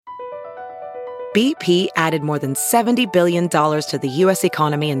BP added more than $70 billion to the U.S.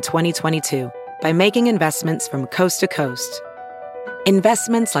 economy in 2022 by making investments from coast to coast.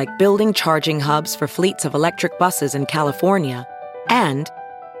 Investments like building charging hubs for fleets of electric buses in California and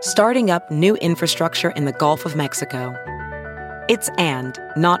starting up new infrastructure in the Gulf of Mexico. It's and,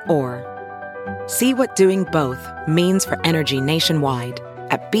 not or. See what doing both means for energy nationwide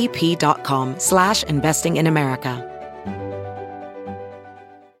at bp.com/investing in America.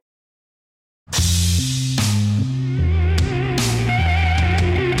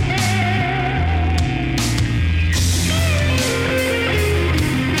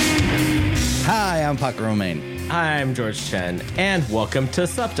 Hi, I'm Paco Romaine. I'm George Chen, and welcome to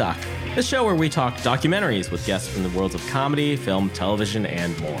Sup Doc, the show where we talk documentaries with guests from the worlds of comedy, film, television,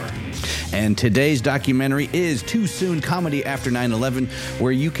 and more. And today's documentary is Too Soon Comedy After 9/11,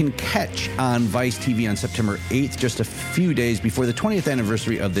 where you can catch on Vice TV on September 8th, just a few days before the 20th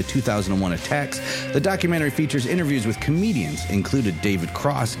anniversary of the 2001 attacks. The documentary features interviews with comedians, included David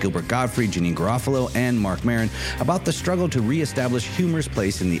Cross, Gilbert Gottfried, Janeane Garofalo, and Marc Maron, about the struggle to reestablish humor's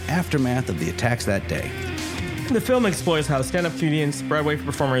place in the aftermath of the attacks that day. The film explores how stand-up comedians, Broadway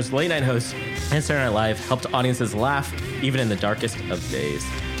performers, late-night hosts, and Saturday Night Live helped audiences laugh even in the darkest of days.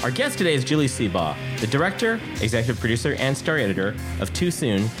 Our guest today is Julie Seabaugh, the director, executive producer, and story editor of Too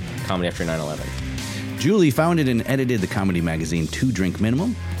Soon Comedy After 9/11. Julie founded and edited the comedy magazine Two Drink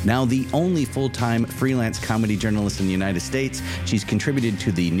Minimum. Now the only full-time freelance comedy journalist in the United States, she's contributed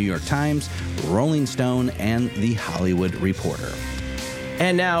to the New York Times, Rolling Stone, and the Hollywood Reporter.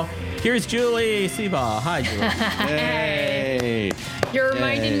 And now, here's Julie Seabaugh. Hi, Julie. Hey! You're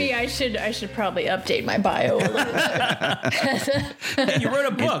reminding me I should probably update my bio a little bit. You wrote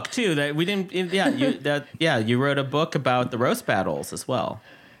a book too that we didn't. You wrote a book about the roast battles as well.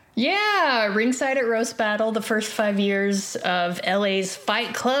 Yeah, Ringside at Roast Battle, the first 5 years of LA's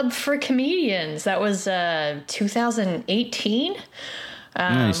Fight Club for comedians. That was 2018.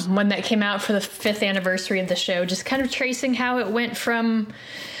 Nice. When that came out for the 5th anniversary of the show, just kind of tracing how it went from,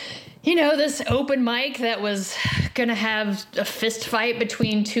 you know, this open mic that was going to have a fist fight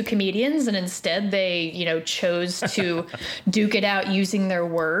between two comedians, and instead they, you know, chose to duke it out using their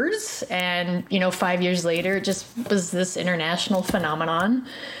words. And, you know, 5 years later, it just was this international phenomenon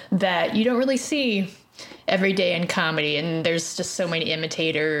that you don't really see every day in comedy. And there's just so many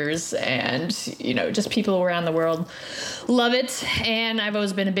imitators and, you know, just people around the world love it. And I've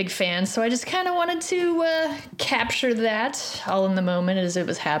always been a big fan. So I just kind of wanted to capture that all in the moment as it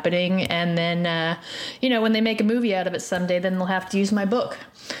was happening. And then, you know, when they make a movie out of it someday, then they'll have to use my book.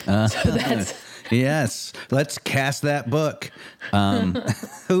 So that's... Yes, let's cast that book.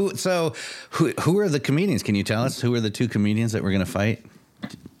 Who are the comedians? Can you tell us who are the two comedians that we're going to fight?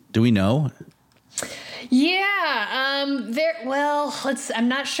 Do we know? Yeah, I'm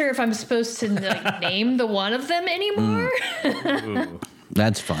not sure if I'm supposed to name the one of them anymore.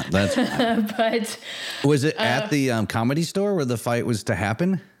 That's fun. But was it at the Comedy Store where the fight was to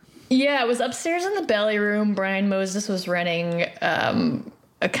happen? Yeah, it was upstairs in the belly room. Brian Moses was running a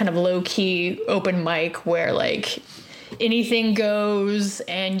kind of low-key open mic where anything goes,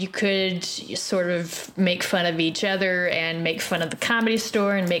 and you could sort of make fun of each other and make fun of the Comedy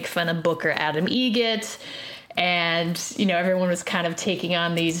Store and make fun of Booker Adam Egget. And, you know, everyone was kind of taking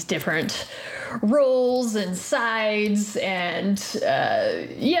on these different roles and sides. And,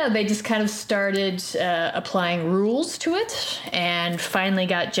 they just kind of started applying rules to it, and finally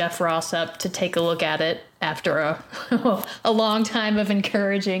got Jeff Ross up to take a look at it after a long time of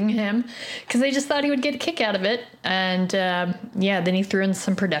encouraging him, because they just thought he would get a kick out of it. And, then he threw in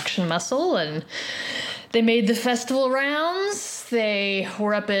some production muscle, and they made the festival rounds. They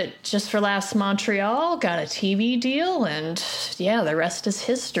were up at Just for Laughs Montreal, got a TV deal, and the rest is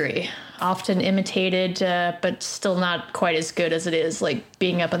history. Often imitated, but still not quite as good as it is, like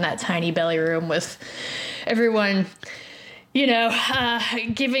being up in that tiny belly room with everyone, you know,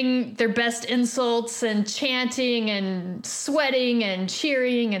 giving their best insults and chanting and sweating and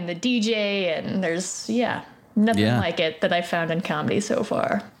cheering, and the DJ, and there's, nothing like it that I found in comedy so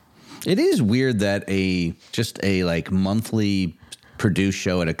far. It is weird that a monthly produced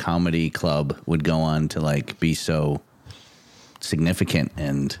show at a comedy club would go on to be so significant,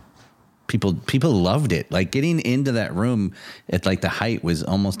 and people loved it. Like, getting into that room at the height was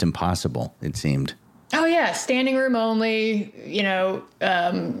almost impossible, it seemed. Oh, yeah. Standing room only. You know,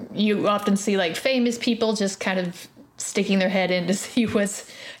 you often see famous people just kind of sticking their head in to see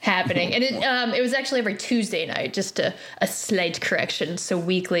what's happening. And it was actually every Tuesday night, just a slight correction. So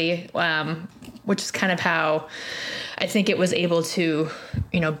weekly, which is kind of how I think it was able to,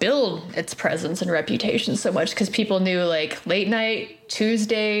 build its presence and reputation so much, because people knew like late night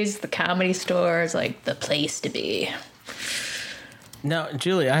Tuesdays, the Comedy Store is like the place to be. Now,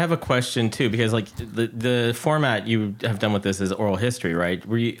 Julie, I have a question too, because like the format you have done with this is oral history, right?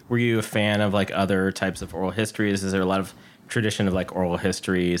 Were you a fan of like other types of oral histories? Is there a lot of tradition of like oral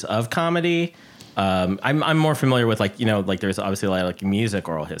histories of comedy? I'm more familiar with like there's obviously a lot of like music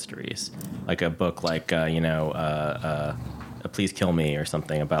oral histories, like a book like Please Kill Me or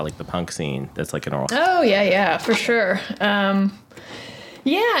something about like the punk scene. That's like an oral. Oh yeah, for sure.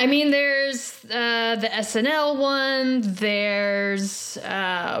 Yeah, I mean, there's the SNL one. There's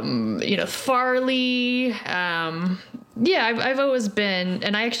Farley. Yeah, I've always been,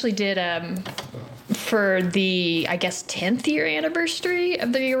 and I actually did for the 10th year anniversary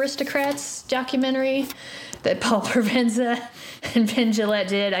of the Aristocrats documentary that Paul Provenza and Ben Gillette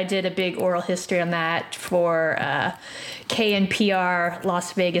did. I did a big oral history on that for KNPR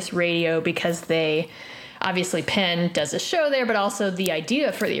Las Vegas Radio, because they. Obviously, Penn does a show there, but also the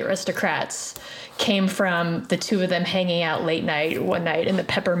idea for the Aristocrats came from the two of them hanging out late night one night in the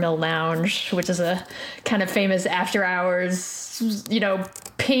Peppermill Lounge, which is a kind of famous after hours,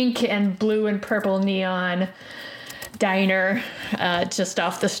 pink and blue and purple neon diner just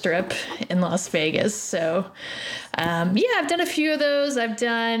off the Strip in Las Vegas. So, I've done a few of those. I've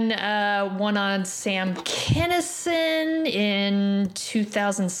done one on Sam Kinison in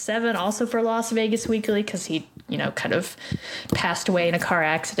 2007, also for Las Vegas Weekly, because he, kind of passed away in a car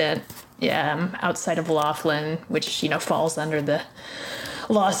accident outside of Laughlin, which, falls under the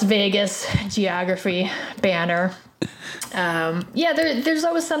Las Vegas geography banner. There's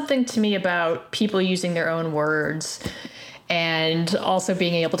always something to me about people using their own words, and also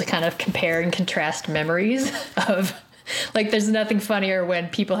being able to kind of compare and contrast memories of, like, there's nothing funnier when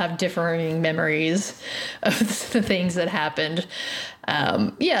people have differing memories of the things that happened.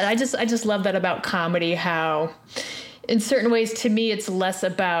 I just love that about comedy, how in certain ways, to me, it's less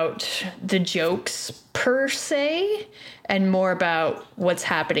about the jokes per se and more about what's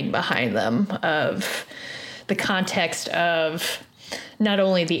happening behind them, of the context of not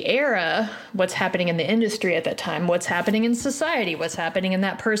only the era, what's happening in the industry at that time, what's happening in society, what's happening in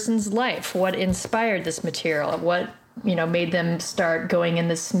that person's life, what inspired this material, what, made them start going in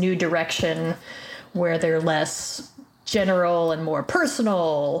this new direction where they're less general and more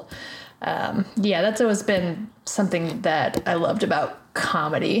personal. That's always been something that I loved about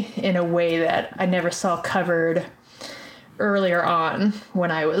comedy in a way that I never saw covered earlier on when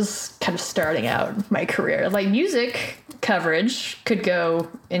I was kind of starting out my career. Like, music coverage could go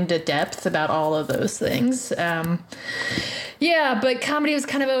into depth about all of those things. But comedy was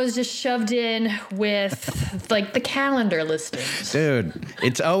kind of always just shoved in with like the calendar listings. Dude,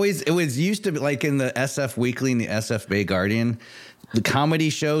 it was used to be like in the SF Weekly and the SF Bay Guardian, the comedy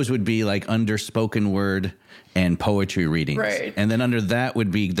shows would be like under spoken word and poetry readings. Right. And then under that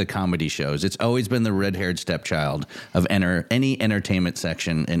would be the comedy shows. It's always been the red-haired stepchild of any entertainment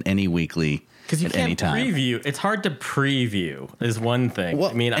section in any weekly. Because you can't preview. It's hard to preview is one thing.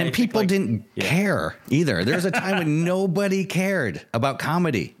 Well, people didn't care either. There was a time when nobody cared about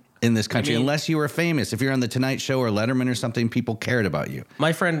comedy in this country, unless you were famous. If you're on the Tonight Show or Letterman or something, people cared about you.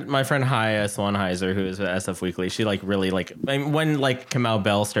 My friend Haya Swanheiser, who is at SF Weekly, she like really like, when like Kamau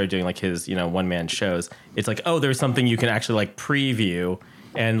Bell started doing like his one man shows, it's like, oh, there's something you can actually like preview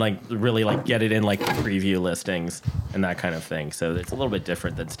and like really like get it in like preview listings and that kind of thing. So it's a little bit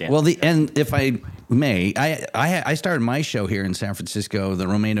different than stand-up. Well, and if I may, I started my show here in San Francisco, the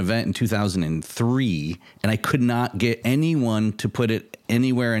Romaine event, in 2003, and I could not get anyone to put it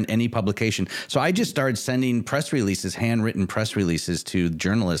anywhere in any publication. So I just started sending press releases, handwritten press releases to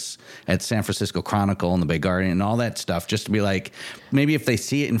journalists at San Francisco Chronicle and the Bay Guardian and all that stuff, just to be like, maybe if they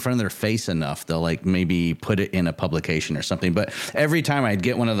see it in front of their face enough, they'll like maybe put it in a publication or something. But every time I'd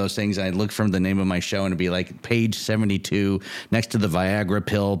get one of those things, I'd look from the name of my show and it'd be like page 72 next to the Viagra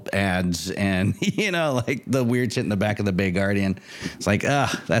pill ads and, like the weird shit in the back of the Bay Guardian. It's like,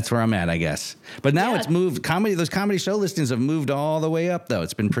 that's where I'm at, I guess. But now it's moved. Those comedy show listings have moved all the way up, though.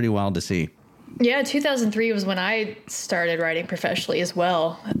 It's been pretty wild to see. Yeah, 2003 was when I started writing professionally as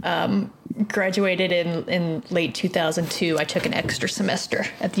well. Graduated in late 2002. I took an extra semester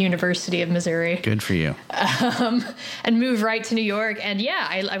at the University of Missouri. Good for you. And moved right to New York. And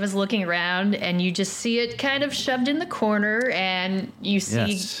I was looking around, and you just see it kind of shoved in the corner, and you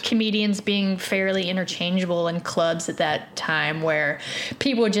see comedians being fairly interchangeable in clubs at that time, where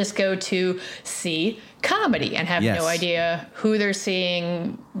people would just go to see comedy and have no idea who they're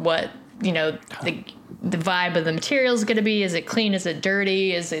seeing, what the the vibe of the material is going to be. Is it clean? Is it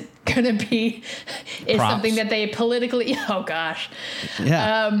dirty? Is it going to be something that they politically, oh gosh.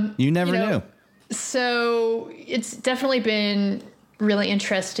 Yeah. You never knew. So it's definitely been really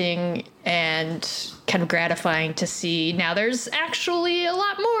interesting and kind of gratifying to see. Now there's actually a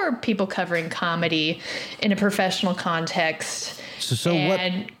lot more people covering comedy in a professional context.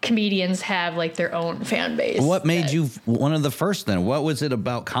 And comedians have like their own fan base. What made you one of the first then? What was it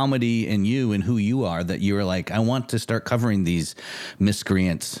about comedy and you and who you are that you were like, I want to start covering these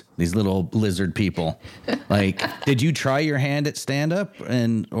miscreants, these little lizard people? Like, did you try your hand at stand-up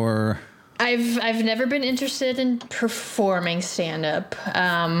or... I've never been interested in performing stand-up.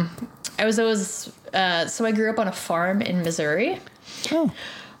 I was always so I grew up on a farm in Missouri. Oh,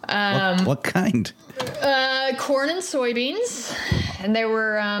 what kind? Corn and soybeans, and there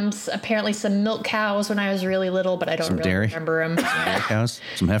were apparently some milk cows when I was really little, but I don't really remember them. Some dairy cows,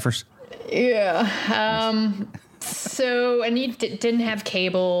 some heifers. Yeah. So, and you didn't have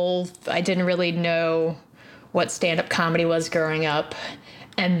cable. I didn't really know what stand-up comedy was growing up.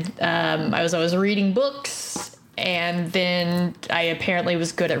 And I was always reading books, and then I apparently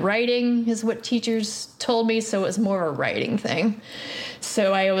was good at writing, is what teachers told me, so it was more of a writing thing.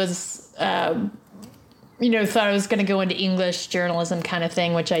 So I was, thought I was going to go into English journalism kind of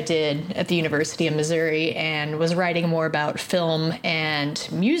thing, which I did at the University of Missouri, and was writing more about film and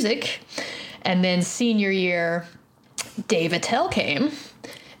music. And then senior year, Dave Attell came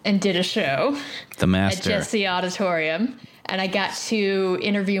and did a show. The Master. At Jesse Auditorium. And I got to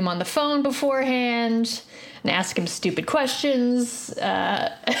interview him on the phone beforehand and ask him stupid questions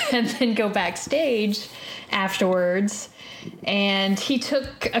and then go backstage afterwards. And he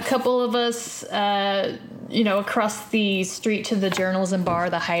took a couple of us, across the street to the journalism bar,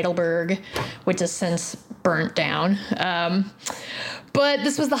 the Heidelberg, which has since burnt down. But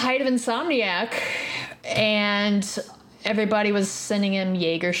this was the height of Insomniac, and everybody was sending him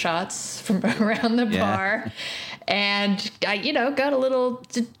Jaeger shots from around the bar. And I, got a little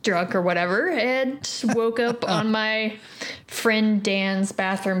drunk or whatever and woke up on my friend Dan's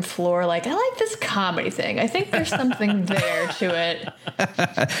bathroom floor like, I like this comedy thing. I think there's something there to it.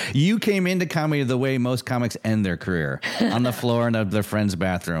 You came into comedy the way most comics end their career, on the floor in their friend's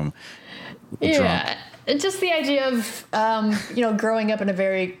bathroom. Yeah. And just the idea of, growing up in a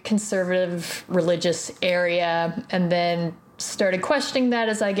very conservative religious area and then started questioning that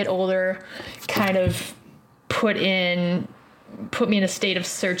as I get older, kind of put me in a state of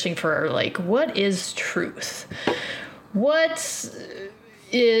searching for, like, what is truth? What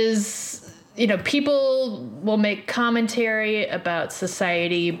is, people will make commentary about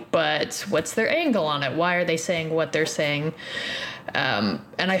society, but what's their angle on it? Why are they saying what they're saying? And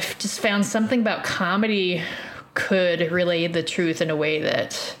I just found something about comedy could relay the truth in a way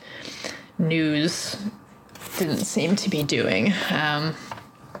that news didn't seem to be doing.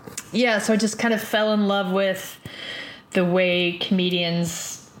 So I just kind of fell in love with the way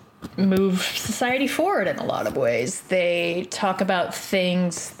comedians move society forward in a lot of ways. They talk about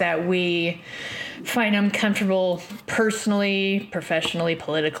things that we find uncomfortable personally, professionally,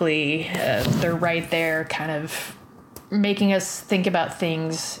 politically. They're right there kind of making us think about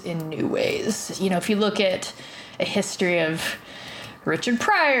things in new ways. If you look at a history of Richard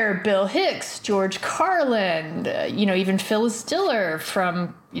Pryor, Bill Hicks, George Carlin, even Phyllis Diller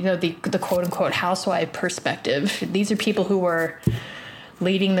from, the quote-unquote housewife perspective. These are people who were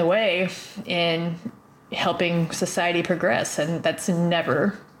leading the way in helping society progress, and that's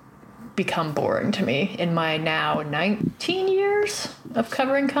never become boring to me in my now 19 years of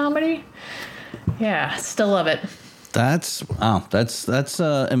covering comedy. Yeah, still love it. That's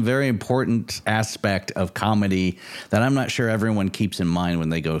a very important aspect of comedy that I'm not sure everyone keeps in mind when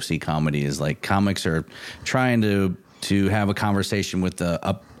they go see comedy, is like comics are trying to have a conversation with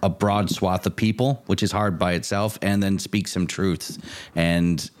a broad swath of people, which is hard by itself, and then speak some truths.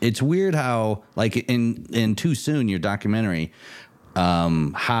 And it's weird how, like in Too Soon, your documentary,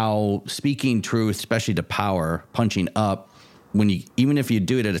 how speaking truth, especially to power, punching up, even if you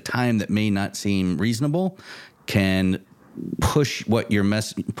do it at a time that may not seem reasonable, can push your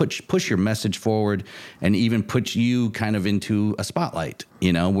message forward, and even put you kind of into a spotlight,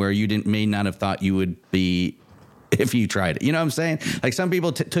 where you may not have thought you would be if you tried it. You know what I'm saying? Like, some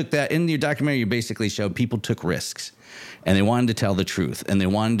people took that in your documentary. You basically showed people took risks, and they wanted to tell the truth, and they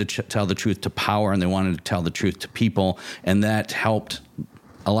wanted to tell the truth to power, and they wanted to tell the truth to people, and that helped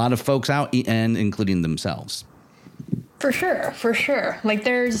a lot of folks out, and including themselves. For sure. Like,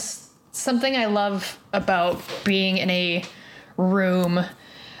 there's something I love about being in a room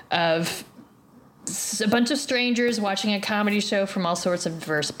of a bunch of strangers watching a comedy show from all sorts of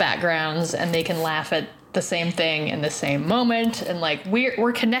diverse backgrounds, and they can laugh at the same thing in the same moment, and like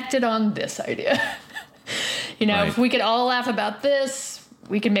we're connected on this idea. Right. If we could all laugh about this,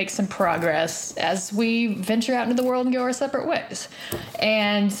 we can make some progress as we venture out into the world and go our separate ways.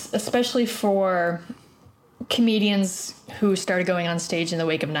 And especially for comedians who started going on stage in the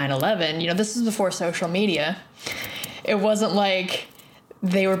wake of 9/11, this is before social media. It wasn't like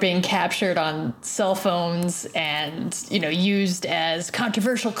they were being captured on cell phones and, used as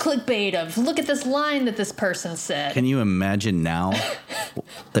controversial clickbait of, look at this line that this person said. Can you imagine now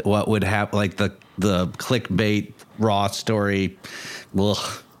that what would happen, like the clickbait raw story,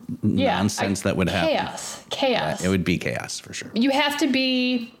 nonsense that would happen? Chaos. It would be chaos for sure. You have to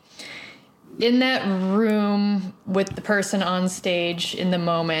be in that room with the person on stage in the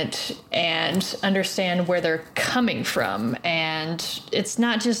moment and understand where they're coming from. And it's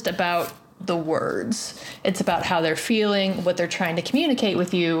not just about the words. It's about how they're feeling, what they're trying to communicate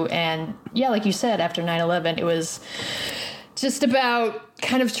with you. And yeah, like you said, after 9/11, it was just about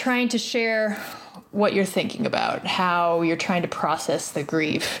kind of trying to share what you're thinking about, how you're trying to process the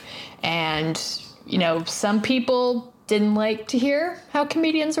grief. And, some people didn't like to hear how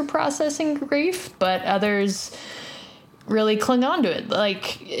comedians were processing grief, but others really clung on to it.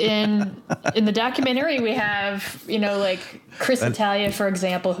 Like in the documentary, we have, like Chris Italia, for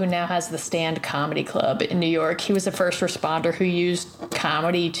example, who now has the Stand Comedy Club in New York. He was a first responder who used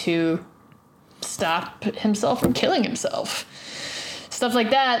comedy to stop himself from killing himself. Stuff like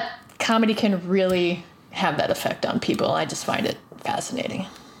that. Comedy can really have that effect on people. I just find it fascinating.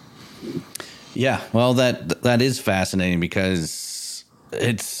 Yeah, well, that is fascinating because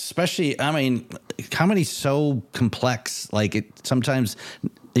it's especially, comedy's so complex. Like sometimes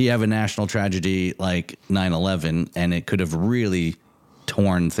you have a national tragedy like 9/11 and it could have really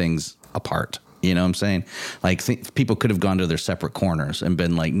torn things apart. You know what I'm saying? Like people could have gone to their separate corners and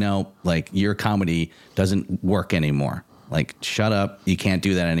been like, no, like your comedy doesn't work anymore. Like, shut up. You can't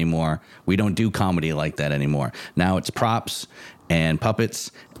do that anymore. We don't do comedy like that anymore. Now it's props and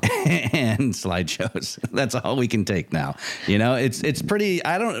puppets and slideshows. That's all we can take now. It's pretty,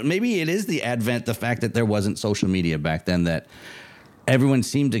 maybe it is the fact that there wasn't social media back then, that everyone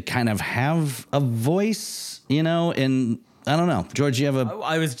seemed to kind of have a voice, and I don't know. George, you have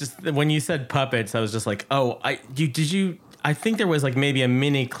I was just, when you said puppets, I was just like, I think there was like maybe a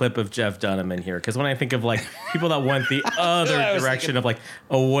mini clip of Jeff Dunham in here, because when I think of like people that went the other direction of like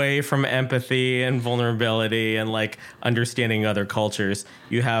away from empathy and vulnerability and like understanding other cultures,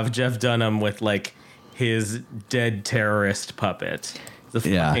 you have Jeff Dunham with like his dead terrorist puppet, the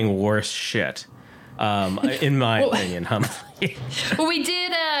fucking worst shit, in my opinion. Humbly. Well, we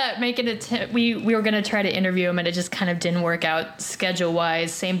did make an attempt. We were going to try to interview him, and it just kind of didn't work out schedule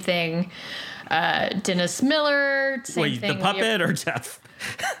wise. Same thing. Dennis Miller. Same thing. The puppet or Jeff?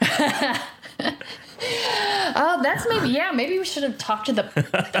 Oh, that's maybe we should have talked to the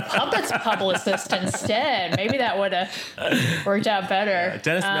puppet's publicist instead. Maybe that would have worked out better. Yeah,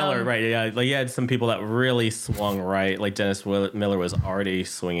 Dennis Miller, right? Yeah, like you had some people that really swung right. Like Dennis Miller was already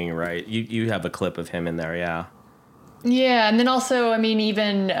swinging right. You have a clip of him in there, yeah. Yeah, and then also,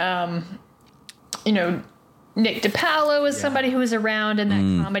 even Nick DiPaolo was somebody who was around in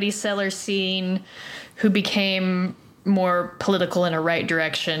that Comedy Cellar scene, who became more political in a right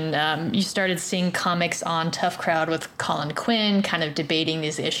direction. You started seeing comics on Tough Crowd with Colin Quinn kind of debating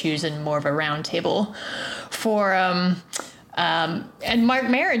these issues in more of a roundtable forum. And Mark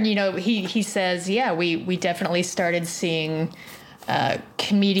Maron, he says, we definitely started seeing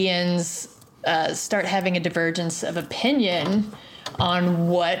comedians start having a divergence of opinion on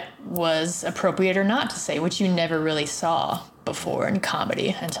what was appropriate or not to say, which you never really saw before in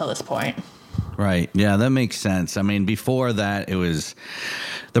comedy until this point. Right. Yeah, that makes sense. Before that,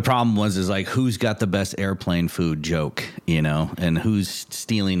 the problem was like, who's got the best airplane food joke, and who's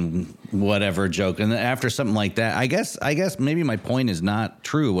stealing whatever joke. And after something like that, I guess maybe my point is not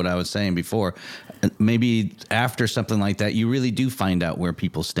true, what I was saying before. Maybe after something like that, you really do find out where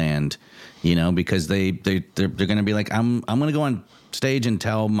people stand, because they're going to be like, I'm going to go on stage and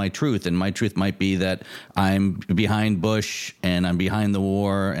tell my truth, and my truth might be that I'm behind Bush and I'm behind the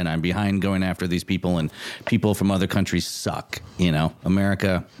war and I'm behind going after these people, and people from other countries suck.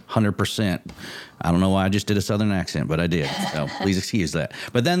 America 100%. I don't know why I just did a Southern accent, but I did. So please excuse that.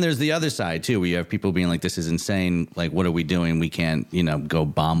 But then there's the other side too, where you have people being like, this is insane. Like, what are we doing? We can't, go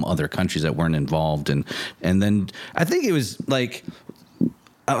bomb other countries that weren't involved. And then I think it was like,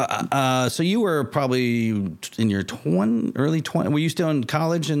 So you were probably in your early 20s. Were you still in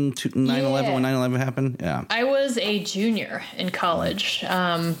college in 9/11 when 9/11 happened? Yeah. I was a junior in college,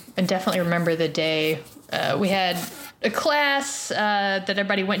 and definitely remember the day. We had a class that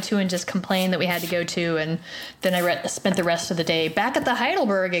everybody went to and just complained that we had to go to, and then I spent the rest of the day back at the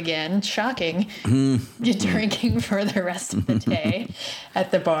Heidelberg again. Shocking. Drinking for the rest of the day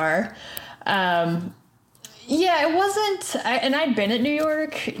at the bar. Yeah, it wasn't, and I'd been to New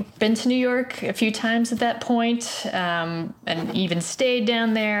York a few times at that point, and even stayed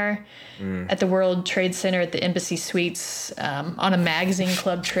down there at the World Trade Center at the Embassy Suites on a magazine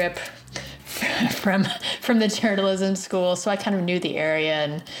club trip from the journalism school. So I kind of knew the area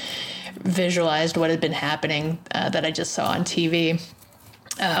and visualized what had been happening that I just saw on TV.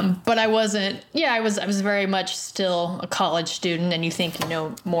 But I wasn't, I was very much still a college student, and you think you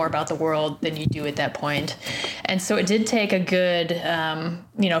know more about the world than you do at that point. And so it did take a good,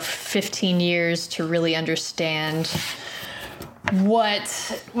 15 years to really understand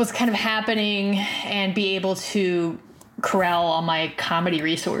what was kind of happening and be able to corral all my comedy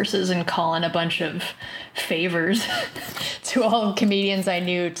resources and call in a bunch of favors to all the comedians I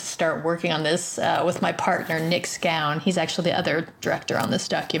knew to start working on this with my partner, Nick Scown. He's actually the other director on this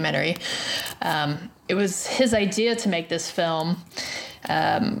documentary. It was his idea to make this film.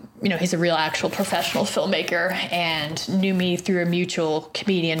 He's a real actual professional filmmaker and knew me through a mutual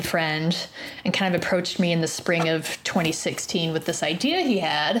comedian friend and kind of approached me in the spring of 2016 with this idea he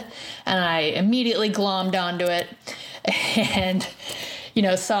had. And I immediately glommed onto it and,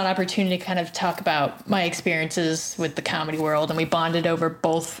 saw an opportunity to kind of talk about my experiences with the comedy world. And we bonded over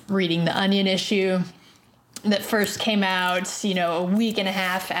both reading the Onion issue that first came out, a week and a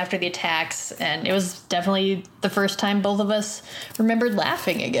half after the attacks. And it was definitely the first time both of us remembered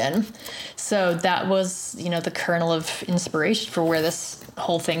laughing again. So that was, the kernel of inspiration for where this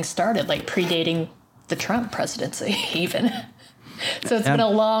whole thing started, like predating the Trump presidency even. So it's been a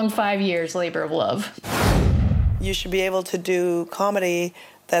long 5 years labor of love. You should be able to do comedy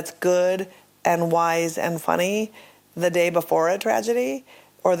that's good and wise and funny the day before a tragedy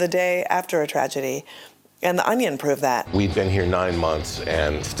or the day after a tragedy. And The Onion proved that. We'd been here 9 months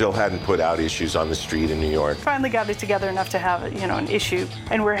and still hadn't put out issues on the street in New York. Finally got it together enough to have, an issue.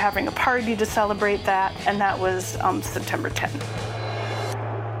 And we're having a party to celebrate that. And that was September 10th.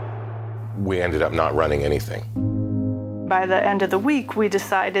 We ended up not running anything. By the end of the week, we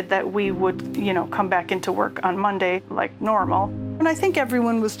decided that we would, come back into work on Monday like normal. And I think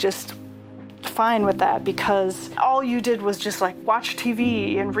everyone was just fine with that because all you did was just watch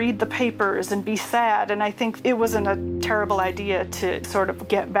TV and read the papers and be sad. And I think it wasn't a terrible idea to sort of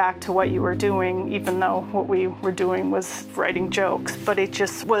get back to what you were doing, even though what we were doing was writing jokes. But it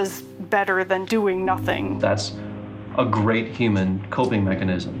just was better than doing nothing. That's a great human coping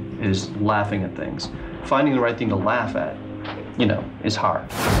mechanism, is laughing at things. Finding the right thing to laugh at, is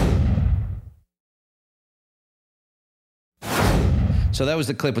hard. So that was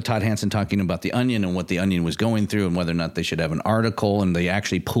the clip with Todd Hansen talking about The Onion and what The Onion was going through and whether or not they should have an article. And they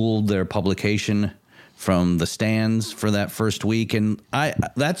actually pulled their publication from the stands for that first week. And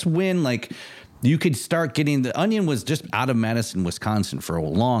that's when, you could start getting... The Onion was just out of Madison, Wisconsin for a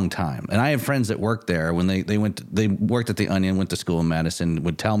long time. And I have friends that worked there. When they worked at The Onion, went to school in Madison,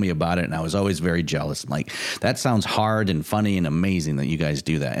 would tell me about it, and I was always very jealous. That sounds hard and funny and amazing that you guys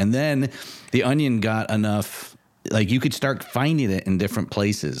do that. And then The Onion got enough... you could start finding it in different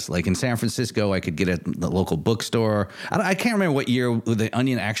places. Like in San Francisco, I could get it at the local bookstore. I can't remember what year The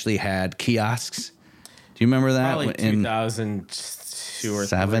Onion actually had kiosks. Do you remember that? Probably 2002 or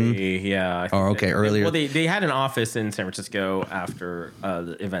 7? 3. Yeah. Earlier. Well, they had an office in San Francisco after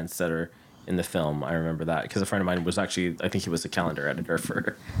the events that are in the film. I remember that because a friend of mine was actually, I think he was the calendar editor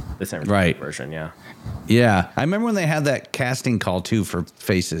for the San Francisco version. Yeah. Yeah. I remember when they had that casting call too for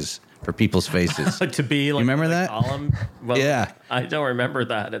faces. For people's faces. To be you remember that? Column? Well, yeah. I don't remember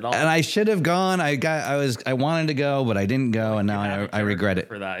that at all. And I should have gone. I wanted to go, but I didn't go, and now I regret it.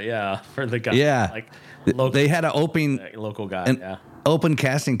 For that, yeah. For the guy. Yeah. Local, they had an local guy, open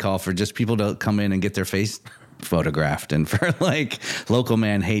casting call for just people to come in and get their face photographed, and for local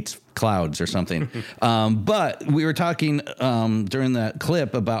man hates clouds or something. But we were talking during that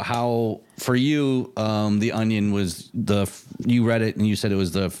clip about how for you The Onion was you read it and you said it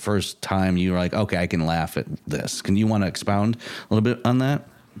was the first time you were like, okay, I can laugh at this. Can you want to expound a little bit on that?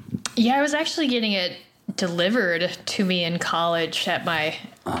 Yeah, I was actually getting it delivered to me in college at my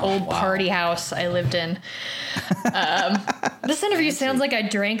old party house I lived in. This interview sounds like I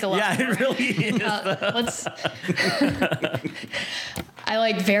drank a lot. Yeah, it really is.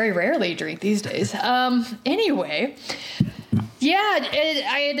 I very rarely drink these days. Anyway,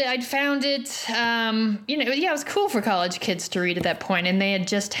 I'd found it, it was cool for college kids to read at that point. And they had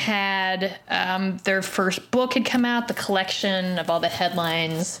just had their first book had come out, the collection of all the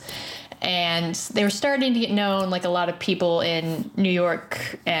headlines. And they were starting to get known, like a lot of people in New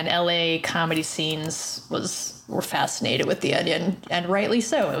York and LA comedy scenes were fascinated with The Onion, and rightly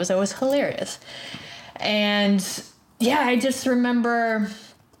so. It was always hilarious. And yeah, I just remember,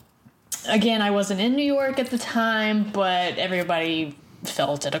 again, I wasn't in New York at the time, but everybody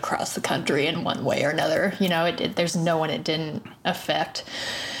felt it across the country in one way or another. There's no one it didn't affect.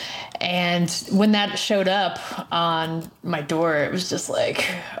 And when that showed up on my door, it was just like,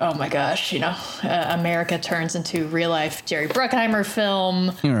 oh my gosh, America turns into real life Jerry Bruckheimer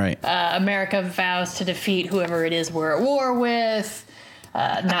film. Right. America vows to defeat whoever it is we're at war with.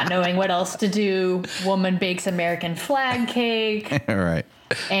 Not knowing what else to do. Woman bakes American flag cake. Right.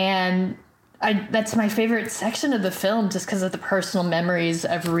 And that's my favorite section of the film, just because of the personal memories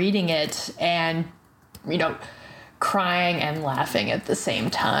of reading it and, crying and laughing at the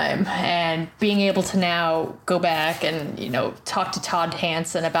same time, and being able to now go back and, talk to Todd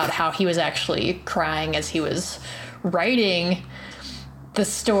Hansen about how he was actually crying as he was writing the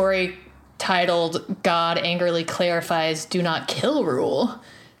story titled God Angrily Clarifies Do Not Kill Rule.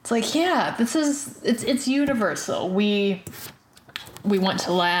 It's like, yeah, it's universal. We want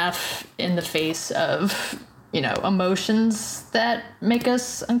to laugh in the face of, emotions that make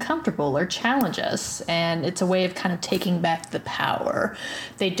us uncomfortable or challenge us. And it's a way of kind of taking back the power.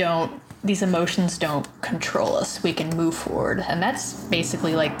 These emotions don't control us. We can move forward. And that's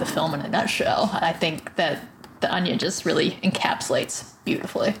basically like the film in a nutshell. I think that The Onion just really encapsulates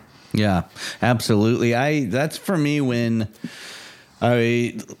beautifully. Yeah, absolutely. That's for me like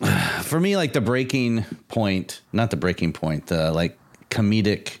the breaking point, not the breaking point, the like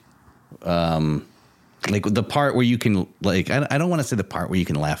comedic, like the part where you can, like, I don't want to say the part where you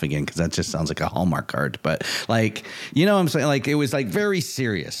can laugh again, because that just sounds like a Hallmark card, but like, what I'm saying? Like, it was like very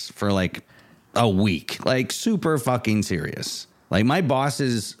serious for like a week, like super fucking serious. Like my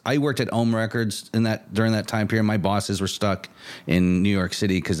bosses, I worked at Ohm Records during that time period. My bosses were stuck in New York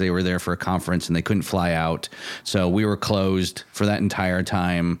City because they were there for a conference and they couldn't fly out. So we were closed for that entire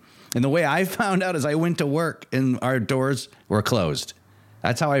time. And the way I found out is I went to work and our doors were closed.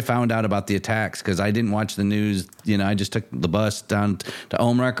 That's how I found out about the attacks, because I didn't watch the news. I just took the bus down to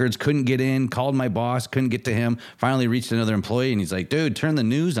Ohm Records, couldn't get in, called my boss, couldn't get to him, finally reached another employee, and he's like, dude, turn the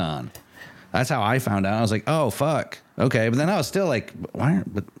news on. That's how I found out. I was like, oh, fuck. Okay. But then I was still like,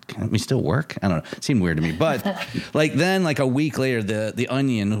 but can't we still work? I don't know. It seemed weird to me. But then a week later, the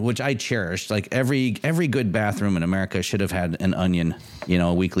Onion, which I cherished, like every good bathroom in America should have had an Onion,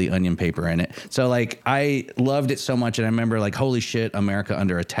 a weekly Onion paper in it. So like I loved it so much. And I remember like, holy shit, America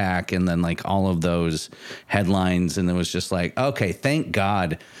under attack. And then like all of those headlines. And it was just like, okay, thank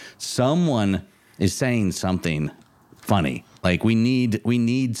God someone is saying something funny. Like we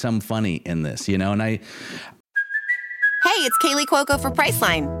need some funny in this, and Hey, it's Kaylee Cuoco for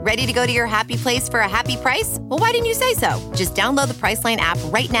Priceline. Ready to go to your happy place for a happy price? Well, why didn't you say so? Just download the Priceline app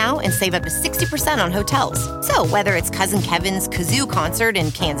right now and save up to 60% on hotels. So whether it's Cousin Kevin's Kazoo Concert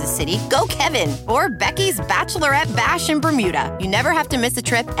in Kansas City, go Kevin, or Becky's Bachelorette Bash in Bermuda, you never have to miss a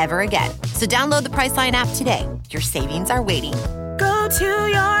trip ever again. So download the Priceline app today. Your savings are waiting. Go to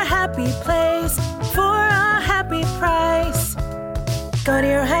your happy place for a happy price. Go to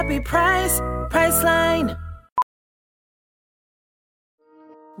your happy price, Priceline.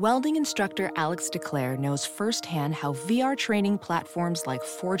 Welding instructor Alex DeClaire knows firsthand how VR training platforms like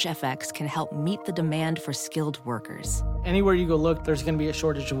ForgeFX can help meet the demand for skilled workers. Anywhere you go look, there's going to be a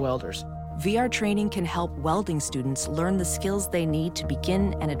shortage of welders. VR training can help welding students learn the skills they need to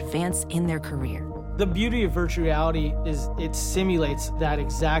begin and advance in their career. The beauty of virtual reality is it simulates that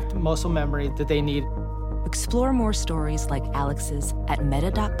exact muscle memory that they need. Explore more stories like Alex's at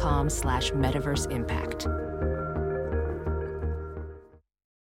meta.com/metaverseimpact.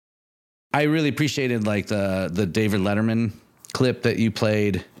 I really appreciated like the David Letterman clip that you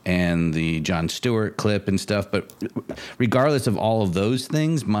played and the Jon Stewart clip and stuff. But regardless of all of those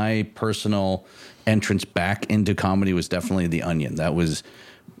things, my personal entrance back into comedy was definitely The Onion. That was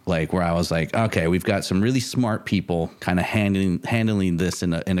like where I was like, okay, we've got some really smart people kind of handling this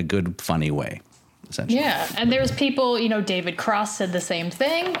in a good, funny way. Yeah, and there's people, David Cross said the same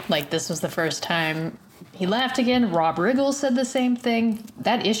thing. Like, this was the first time he laughed again. Rob Riggle said the same thing.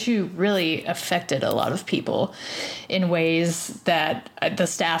 That issue really affected a lot of people in ways that the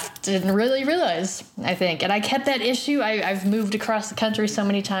staff didn't really realize, I think. And I kept that issue. I've moved across the country so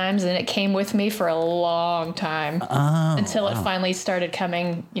many times, and it came with me for a long time until it finally started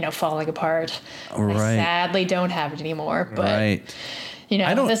falling apart. Right. I sadly don't have it anymore. But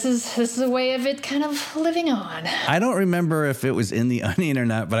this is a way of it kind of living on. I don't remember if it was in The Onion or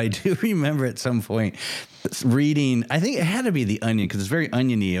not, but I do remember at some point reading, I think it had to be The Onion because it's very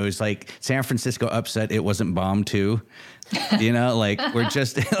oniony. It was like San Francisco upset it wasn't bombed too. We're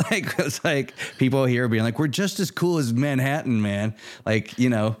just it's like people here being like, we're just as cool as Manhattan, man. I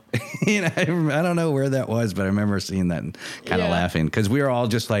don't know where that was, but I remember seeing that and kind of laughing because we were all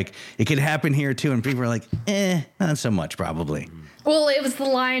just like, it could happen here too. And people were like, not so much probably. Well, it was the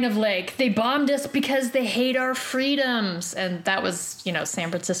line of they bombed us because they hate our freedoms. And that was, San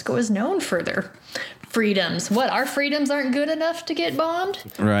Francisco is known for their freedoms. What, our freedoms aren't good enough to get bombed?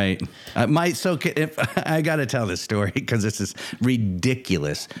 Right. If I got to tell this story because this is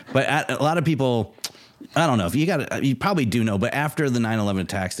ridiculous. But a lot of people, I don't know if you probably do know, but after the 9/11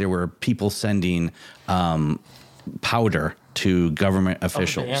 attacks, there were people sending powder to government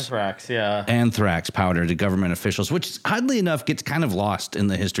officials. Anthrax, yeah. Anthrax powder to government officials, which oddly enough gets kind of lost in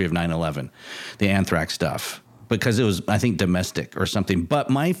the history of 9/11, the anthrax stuff, because it was, I think, domestic or something. But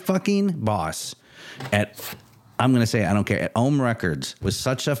my fucking boss I'm going to say, I don't care, at Ohm Records was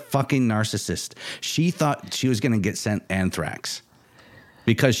such a fucking narcissist. She thought she was going to get sent anthrax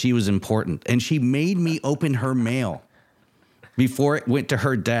because she was important. And she made me open her mail before it went to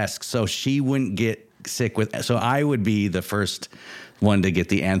her desk so she wouldn't get sick so I would be the first one to get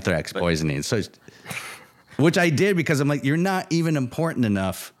the anthrax poisoning. So, which I did because I'm like, you're not even important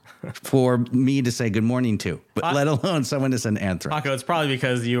enough for me to say good morning to, but let alone someone to send anthrax. Paco, it's probably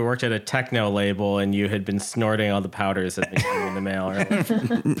because you worked at a techno label and you had been snorting all the powders that they came in the mail.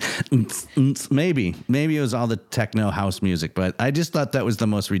 Maybe it was all the techno house music, but I just thought that was the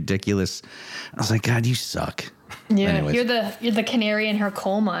most ridiculous. I was like, God, you suck. Yeah, anyways. you're the canary in her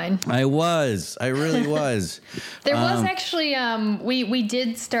coal mine. I really was. There was actually we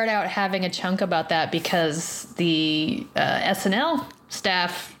did start out having a chunk about that because the SNL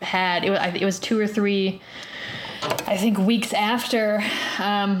staff had it was 2 or 3 I think weeks after.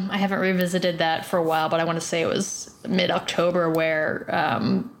 I haven't revisited that for a while, but I want to say it was mid-October where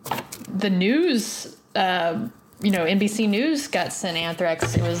the news NBC News got sent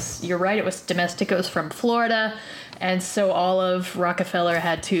anthrax. You're right, it was domestic. It was from Florida. And so all of Rockefeller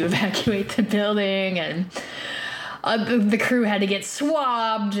had to evacuate the building, and the crew had to get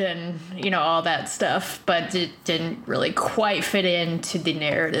swabbed and, all that stuff. But it didn't really quite fit into the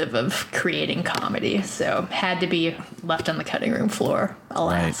narrative of creating comedy. So had to be left on the cutting room floor,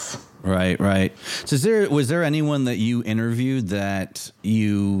 alas. Right. So was there anyone that you interviewed that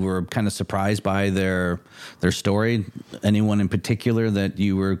you were kind of surprised by their story? Anyone in particular that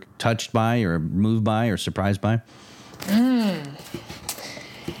you were touched by or moved by or surprised by?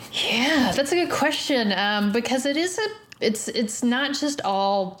 Yeah, that's a good question. Because it's not just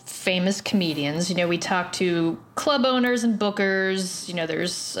all famous comedians. We talk to club owners and bookers.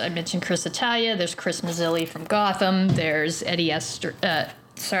 I mentioned Chris Italia. There's Chris Mazzilli from Gotham. There's Eddie St.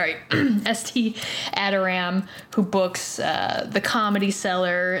 Adoram, who books the Comedy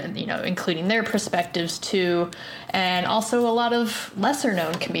Cellar, and including their perspectives too, and also a lot of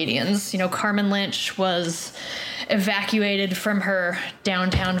lesser-known comedians. Carmen Lynch was evacuated from her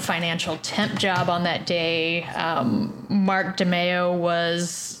downtown financial temp job on that day. Mark DeMeo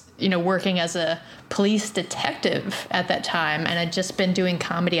was working as a police detective at that time and had just been doing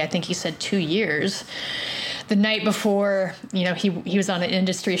comedy, I think he said 2 years. The night before, he was on an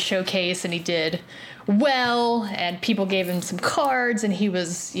industry showcase and he did well, and people gave him some cards, and he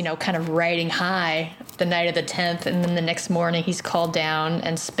was, kind of riding high the night of the 10th. And then the next morning he's called down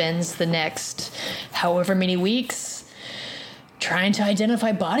and spends the next however many weeks trying to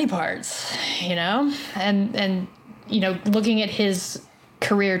identify body parts, and looking at his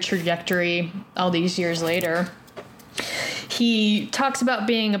career trajectory all these years later. He talks about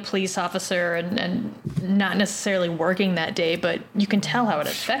being a police officer and not necessarily working that day, but you can tell how it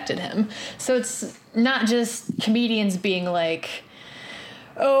affected him. So it's not just comedians being like,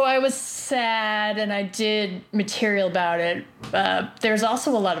 oh, I was sad and I did material about it. There's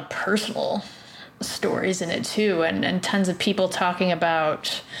also a lot of personal stories in it too, and tons of people talking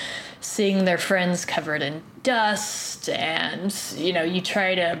about seeing their friends covered in dust, and you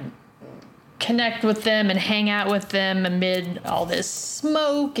try to connect with them and hang out with them amid all this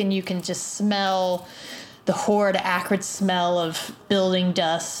smoke, and you can just smell the horrid, acrid smell of building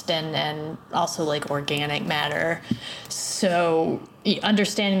dust and also like organic matter. So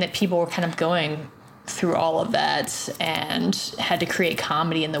understanding that people were kind of going through all of that and had to create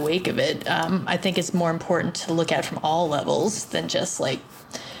comedy in the wake of it, I think it's more important to look at from all levels than just like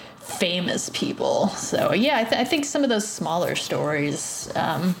famous people. So yeah, I think some of those smaller stories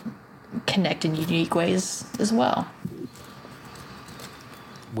connect in unique ways as well.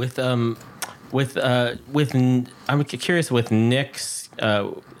 I'm curious with Nick's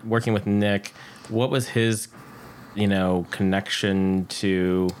working with Nick, what was his, connection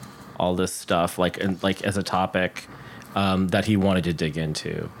to all this stuff, like as a topic that he wanted to dig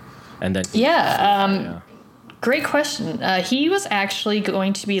into, and then great question. He was actually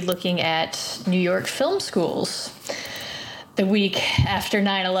going to be looking at New York film schools the week after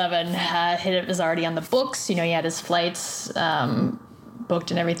 9/11. It was already on the books. He had his flights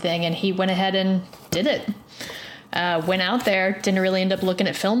booked and everything, and he went ahead and did it. Went out there, didn't really end up looking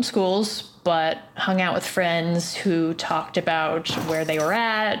at film schools, but hung out with friends who talked about where they were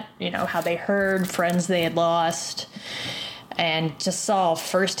at, how they heard, friends they had lost, and just saw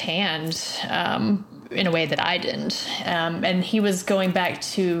firsthand in a way that I didn't. And he was going back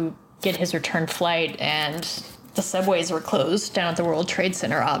to get his return flight, and the subways were closed down at the World Trade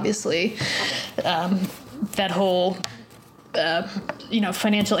Center, obviously. That whole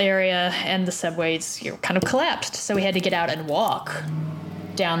financial area and the subways kind of collapsed. So we had to get out and walk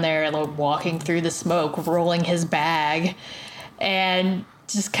down there, walking through the smoke, rolling his bag, and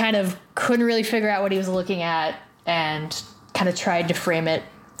just kind of couldn't really figure out what he was looking at, and kind of tried to frame it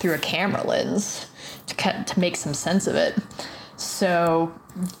through a camera lens to make some sense of it. So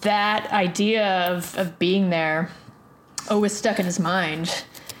that idea of being there always stuck in his mind.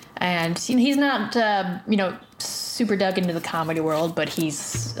 And he's not, super dug into the comedy world, but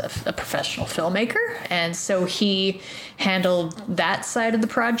he's a professional filmmaker. And so he handled that side of the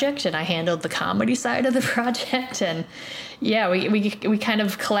project, and I handled the comedy side of the project. And yeah, we kind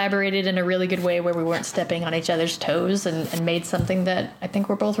of collaborated in a really good way where we weren't stepping on each other's toes, and made something that I think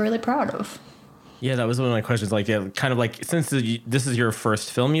we're both really proud of. Yeah, that was one of my questions. Kind of like, since this is your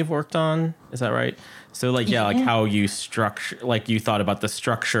first film you've worked on, is that right? So like how you structure, you thought about the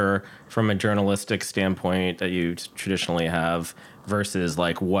structure from a journalistic standpoint that you traditionally have versus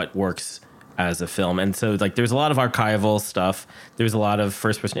what works as a film. And so there's a lot of archival stuff. There's a lot of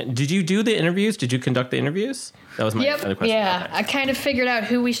first person. Did you do the interviews? Did you conduct the interviews? That was my other question. Yeah, okay. I kind of figured out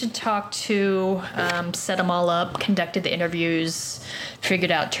who we should talk to, set them all up, conducted the interviews, figured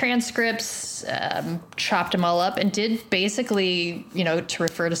out transcripts, chopped them all up, and did basically, to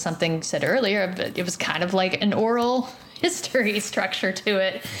refer to something you said earlier, it was kind of like an oral history structure to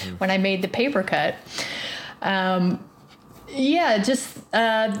it when I made the paper cut. I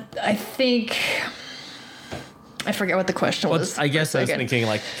think I forget what the question was. I guess I was thinking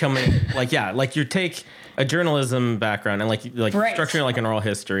you take a journalism background and right. Structuring like an oral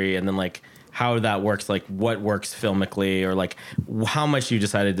history, and then how that works, what works filmically, or how much you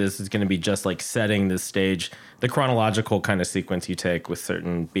decided this is going to be just setting the stage, the chronological kind of sequence you take with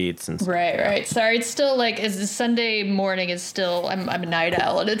certain beats and stuff. Right. Sorry, it's still is Sunday morning is still, I'm a night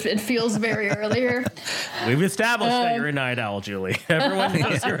owl, and it feels very earlier. We've established that you're a night owl, Julie. Everyone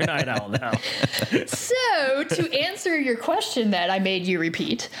knows you're a night owl now. So to answer your question that I made you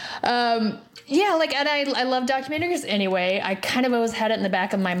repeat, and I love documentaries anyway. I kind of always had it in the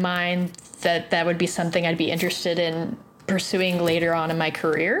back of my mind that would be something I'd be interested in pursuing later on in my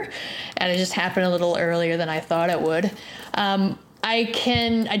career. And it just happened a little earlier than I thought it would.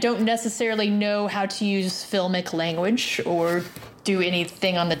 I don't necessarily know how to use filmic language or do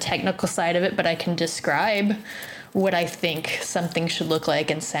anything on the technical side of it, but I can describe what I think something should look like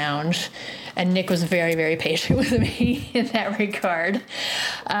and sound. And Nick was very, very patient with me in that regard.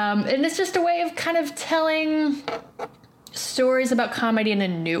 And it's just a way of kind of telling stories about comedy in a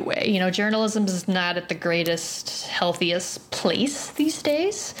new way. Journalism is not at the greatest, healthiest place these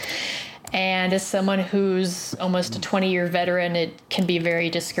days. And as someone who's almost a 20-year veteran, it can be very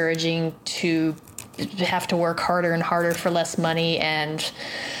discouraging to have to work harder and harder for less money and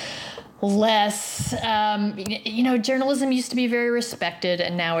less, journalism used to be very respected,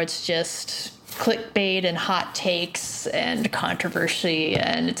 and now it's just clickbait and hot takes and controversy,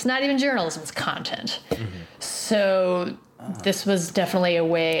 and it's not even journalism, it's content. Mm-hmm. So this was definitely a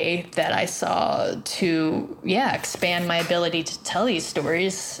way that I saw to, expand my ability to tell these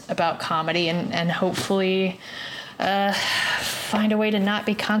stories about comedy and hopefully find a way to not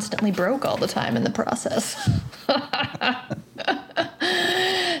be constantly broke all the time in the process.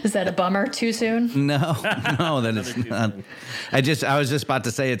 Is that a bummer? Too soon? No, that is not. I was just about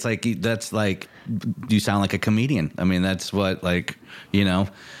to say, it's like, that's like, you sound like a comedian. I mean, that's what, like, you know,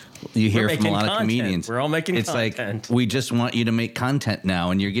 you hear from a lot of comedians. We're all making it's content. Like, we just want you to make content now,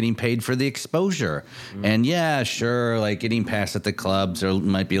 and you're getting paid for the exposure. And yeah, sure, like getting past at the clubs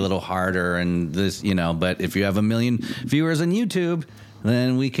might be a little harder, and this, you know, but if you have 1 million viewers on YouTube,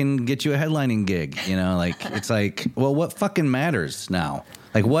 then we can get you a headlining gig. You know, like, it's like, well, what fucking matters now?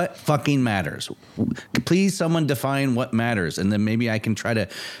 Like, what fucking matters? Please, someone define what matters, and then maybe I can try to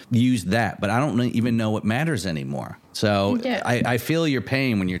use that. But I don't even know what matters anymore. So Yeah. I feel your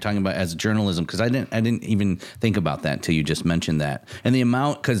pain when you're talking about as journalism, because I didn't even think about that until you just mentioned that. And the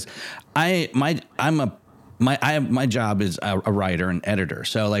amount, because my job is a writer and editor.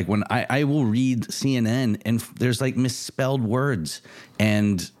 So like when I will read CNN and there's like misspelled words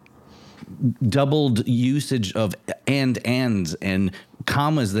and doubled usage of ands and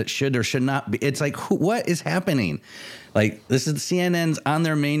commas that should or should not be. It's like, what is happening? Like, this is CNN's on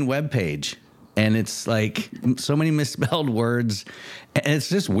their main webpage, and it's like so many misspelled words, and it's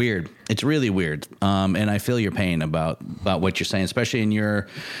just weird. It's really weird. And I feel your pain about what you're saying, especially in your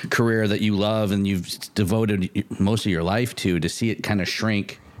career that you love and you've devoted most of your life to see it kind of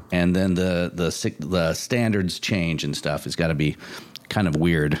shrink, and then the standards change and stuff. It's got to be kind of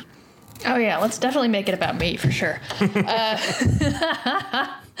weird. Oh, yeah. Let's definitely make it about me for sure.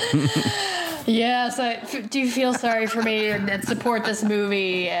 Yes. Do you feel sorry for me and support this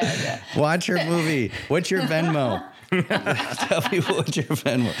movie? Watch your movie. What's your Venmo? Tell people what's your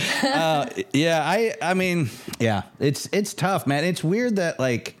Venmo. I mean, yeah, it's tough, man. It's weird that,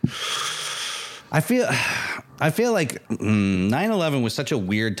 like, I feel like 9/11 was such a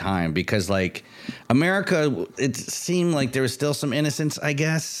weird time because, like, America, it seemed like there was still some innocence, I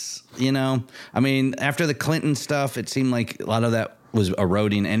guess. You know, I mean, after the Clinton stuff, it seemed like a lot of that was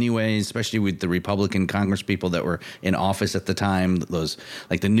eroding anyways, especially with the Republican Congress people that were in office at the time. Those,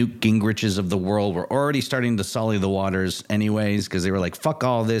 like, the Newt Gingriches of the world were already starting to sully the waters anyways, because they were like, fuck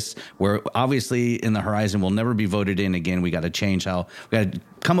all this. We're obviously in the horizon. We'll never be voted in again. We got to change we got to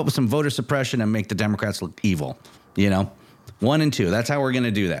come up with some voter suppression and make the Democrats look evil, you know? 1 and 2. That's how we're going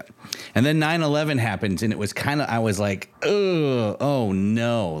to do that. And then 9/11 happens, and it was kind of, I was like, oh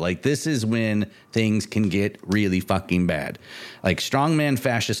no. Like, this is when things can get really fucking bad. Like, strongman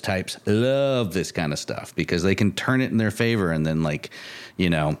fascist types love this kind of stuff because they can turn it in their favor, and then, like, you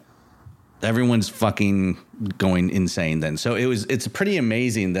know, everyone's fucking going insane then. So it's pretty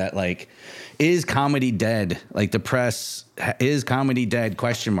amazing that, like, is comedy dead? Like, the press, is comedy dead? ?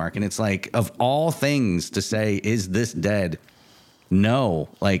 And it's like, of all things to say, is this dead? No,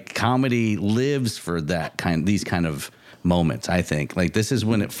 like, comedy lives for these kind of moments, I think. Like, this is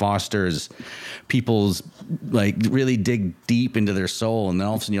when it fosters people's, like, really dig deep into their soul, and then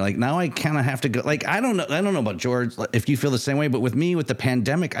all of a sudden you're like, now I kind of have to go. Like, I don't know about George, if you feel the same way, but with me, with the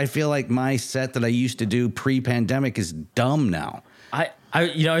pandemic, I feel like my set that I used to do pre-pandemic is dumb now.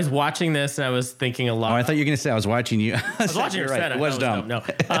 I was watching this and I was thinking a lot. Oh, I thought you were going to say I was watching you. I was watching your set. It was dumb. No.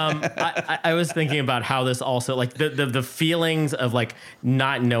 I was thinking about how this also, like, the feelings of, like,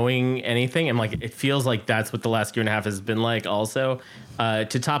 not knowing anything, and, like, it feels like that's what the last year and a half has been like also. To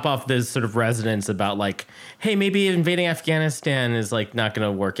top off this sort of resonance about, like, hey, maybe invading Afghanistan is, like, not going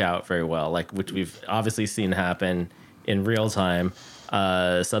to work out very well, like, which we've obviously seen happen in real time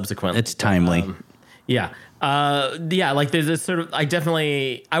subsequently. It's timely. Like, there's this sort of,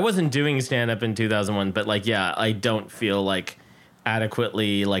 I wasn't doing stand-up in 2001, but, like, yeah, I don't feel like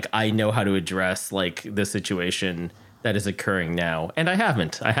adequately, like, I know how to address, like, the situation that is occurring now. And I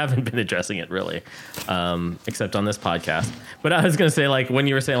haven't been addressing it really, except on this podcast. But I was going to say, like, when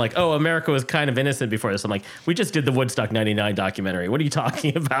you were saying, like, oh, America was kind of innocent before this, I'm like, we just did the Woodstock 99 documentary. What are you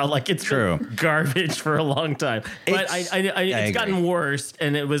talking about? Like, it's true garbage for a long time. But it's gotten worse.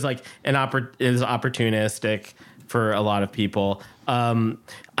 And it was like it was opportunistic for a lot of people. I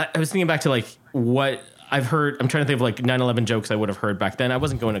was thinking back to, like, what I've heard. I'm trying to think of, like, 9/11 jokes I would have heard back then. I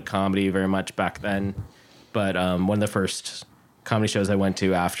wasn't going to comedy very much back then. But one of the first comedy shows I went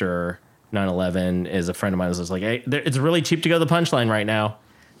to after 9/11 is a friend of mine was like, hey, it's really cheap to go to the Punchline right now.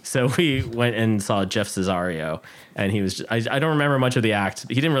 So we went and saw Jeff Cesario, and he was just, I don't remember much of the act.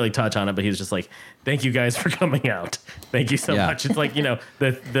 He didn't really touch on it, but he was just like, thank you guys for coming out. Thank you so much. It's like, you know,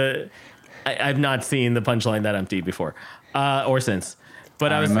 I've not seen the Punchline that empty before or since.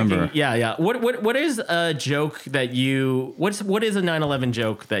 But I was remember. Thinking, What is a joke that what is a 9/11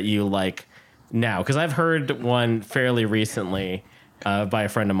 joke that you like now? Because I've heard one fairly recently by a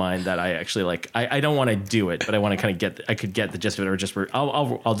friend of mine that I actually like. I don't want to do it, but I want to kind of I could get the gist of it, or just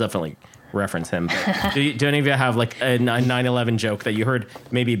I'll definitely reference him. Do any of you have like a 9/11 joke that you heard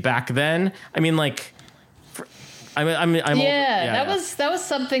maybe back then? I mean, like, that was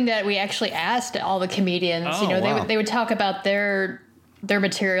something that we actually asked all the comedians. Oh, they would talk about their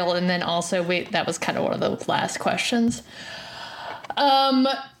material, and then also that was kind of one of the last questions.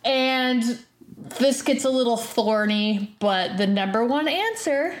 And this gets a little thorny, but the number one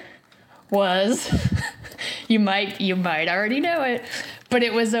answer was you might already know it, but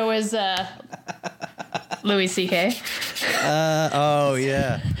it was always Louis C.K. Oh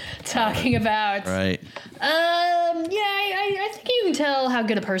yeah. Talking about right. I think you can tell how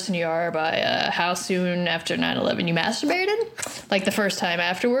good a person you are by how soon after 9/11 you masturbated, like the first time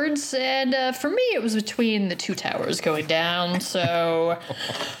afterwards. And for me, it was between the two towers going down. So.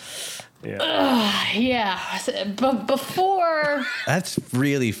 But before that's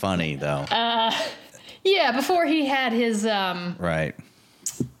really funny though. Before he had his right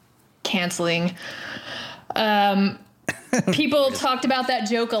canceling, people talked about that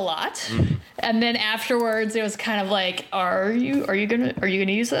joke a lot, and then afterwards it was kind of like, are you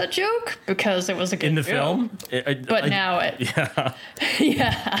gonna use that joke because it was a good in the joke. film? But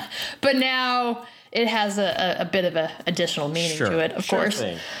now it has a bit of a additional meaning to it, of course.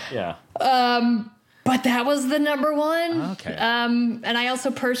 Thing. Yeah. But that was the number one. Okay. And I also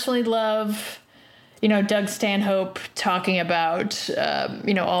personally love, Doug Stanhope talking about,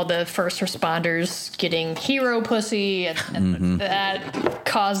 all the first responders getting hero pussy, and that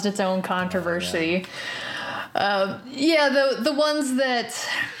caused its own controversy. The ones that.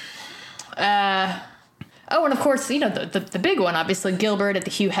 And of course, the big one, obviously, Gilbert at the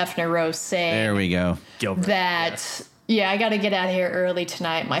Hugh Hefner roast saying... There we go. Gilbert. That, I got to get out of here early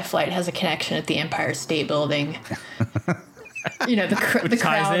tonight. My flight has a connection at the Empire State Building. The crowd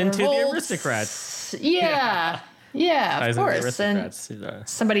ties into revolts. the aristocrats. Yeah, of course. And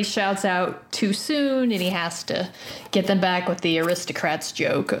aristocrats. somebody shouts out too soon, and he has to get them back with the aristocrats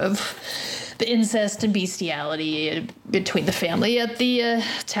joke of... the incest and bestiality between the family at the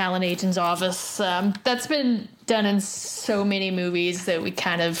talent agent's office. That's been done in so many movies that we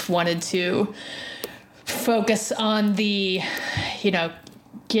kind of wanted to focus on the,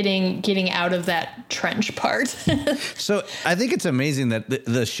 getting out of that trench part. So I think it's amazing that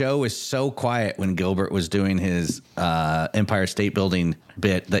the show was so quiet when Gilbert was doing his Empire State Building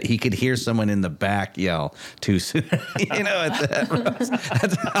bit that he could hear someone in the back yell too soon.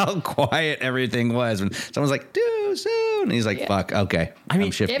 That's how quiet everything was when someone's like too soon. And he's like, "Fuck, okay." I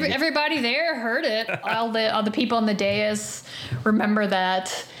mean, everybody there heard it. All the people on the dais remember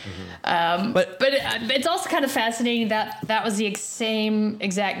that. But it's also kind of fascinating that was the same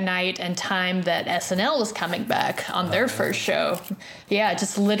exact night and time that SNL was coming back on their first show. Yeah,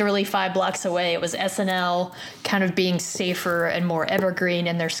 just literally 5 blocks away. It was SNL kind of being safer and more evergreen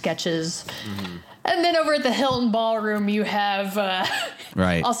in their sketches. And then over at the Hilton Ballroom, you have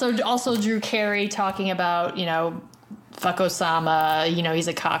also Drew Carey talking about, fuck Osama, he's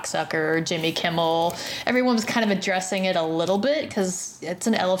a cocksucker, Jimmy Kimmel. Everyone was kind of addressing it a little bit because it's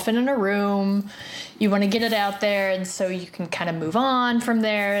an elephant in a room. You want to get it out there, and so you can kind of move on from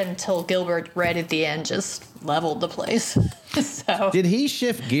there until Gilbert, right at the end, just leveled the place. So did he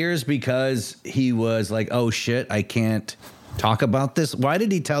shift gears because he was like, oh, shit, I can't talk about this? Why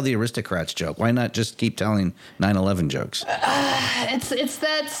did he tell the aristocrats joke? Why not just keep telling 9/11 jokes?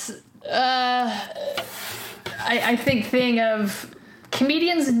 I think thing of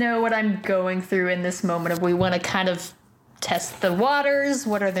comedians know what I'm going through in this moment of we want to kind of test the waters.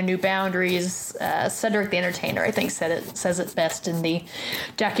 What are the new boundaries? Cedric the Entertainer, I think, says it best in the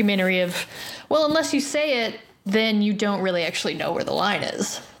documentary of, well, unless you say it, then you don't really actually know where the line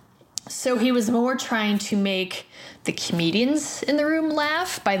is. So he was more trying to make the comedians in the room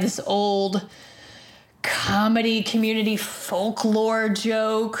laugh by this old comedy community folklore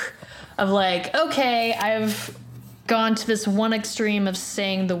joke of like, okay, I've gone to this one extreme of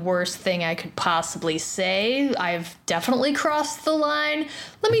saying the worst thing I could possibly say. I've definitely crossed the line.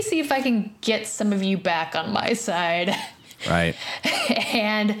 Let me see if I can get some of you back on my side. Right.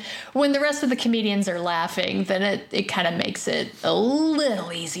 And when the rest of the comedians are laughing, then it kind of makes it a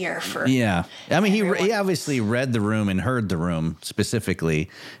little easier for I mean, he obviously read the room and heard the room specifically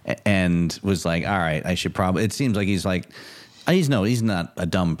and was like, all right, I should probably, it seems like he's not a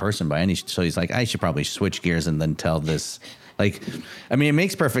dumb person by any, so he's like, I should probably switch gears and then tell this. Like, I mean, it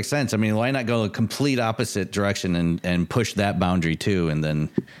makes perfect sense. I mean, why not go a complete opposite direction and push that boundary too, and then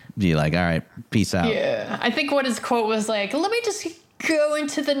be like, all right, peace out. Yeah. I think what his quote was like, let me just go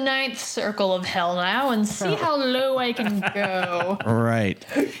into the ninth circle of hell now and see how low I can go. Right.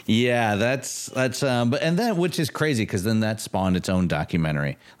 Yeah, that's but and then, which is crazy, because then that spawned its own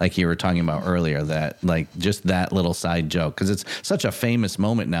documentary, like you were talking about earlier, that like just that little side joke, because it's such a famous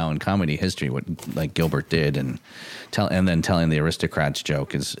moment now in comedy history, what like Gilbert did, and then telling the Aristocrats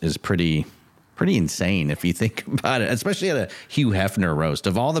joke is pretty insane if you think about it, especially at a Hugh Hefner roast.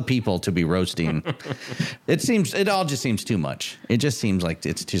 Of all the people to be roasting, it all just seems too much. It just seems like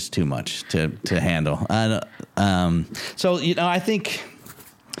it's just too much to handle. So, I think,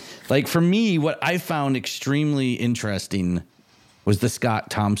 like, for me, what I found extremely interesting was the Scott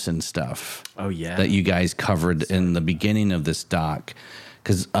Thompson stuff. Oh, yeah. That you guys covered in the beginning of this doc.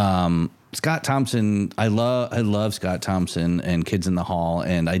 Because Scott Thompson, I love Scott Thompson and Kids in the Hall,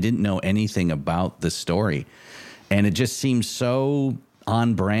 and I didn't know anything about this story. And it just seems so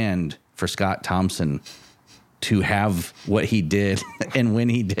on brand for Scott Thompson to have what he did and when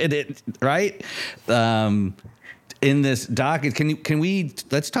he did it, right? In this doc, can we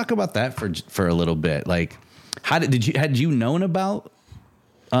let's talk about that for a little bit. Like, had you known about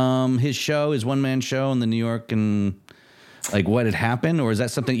his show, his one-man show in the New York, and like what had happened, or is that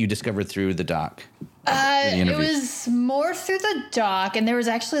something you discovered through the doc? It was more through the doc, and there was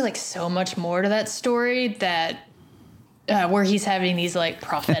actually like so much more to that story that where he's having these like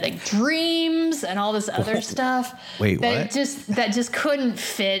prophetic dreams and all this other stuff. Wait, that what? That just couldn't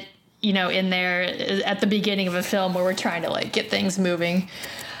fit, in there at the beginning of a film where we're trying to like get things moving.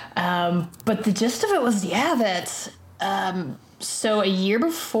 But the gist of it was, that so a year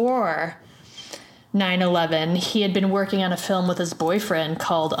before 9/11, he had been working on a film with his boyfriend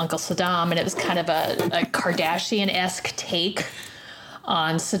called Uncle Saddam, and it was kind of a Kardashian-esque take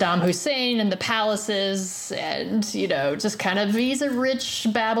on Saddam Hussein and the palaces, and, just kind of, he's a rich,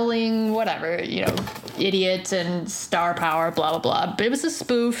 babbling, whatever, idiot and star power, blah, blah, blah. But it was a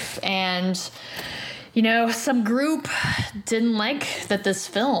spoof, and, some group didn't like that this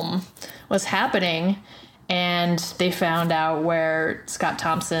film was happening. And they found out where Scott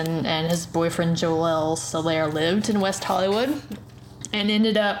Thompson and his boyfriend Joel Solaire lived in West Hollywood, and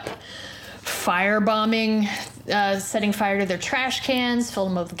ended up firebombing, setting fire to their trash cans,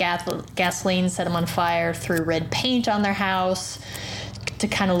 filled them with gasoline, set them on fire, threw red paint on their house to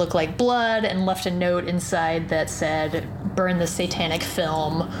kind of look like blood, and left a note inside that said, "Burn the satanic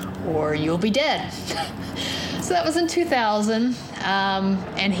film or you'll be dead." So that was in 2000,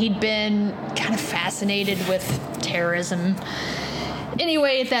 and he'd been kind of fascinated with terrorism.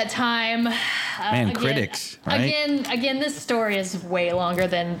 Anyway, at that time, critics, right? Again, this story is way longer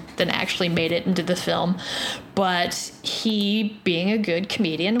than actually made it into the film. But he, being a good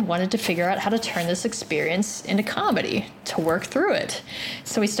comedian, wanted to figure out how to turn this experience into comedy, to work through it.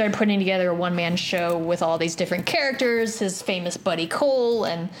 So he started putting together a one-man show with all these different characters, his famous buddy Cole,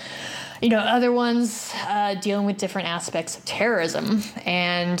 and other ones dealing with different aspects of terrorism,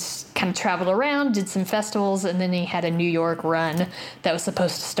 and kind of traveled around, did some festivals, and then he had a New York run that was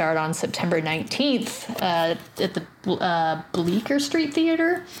supposed to start on September 19th at the Bleecker Street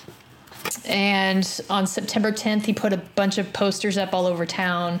Theater. And on September 10th, he put a bunch of posters up all over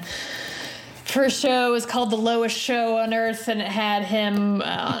town. First show was called The Lowest Show on Earth, and it had him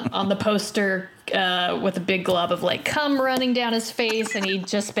on the poster with a big glob of like cum running down his face, and he'd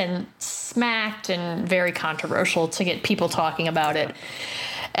just been smacked, and very controversial to get people talking about it.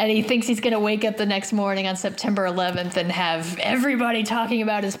 And he thinks he's going to wake up the next morning on September 11th and have everybody talking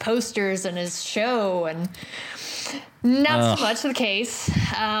about his posters and his show, and not so much the case.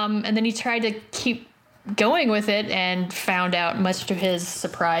 And then he tried to keep going with it, and found out, much to his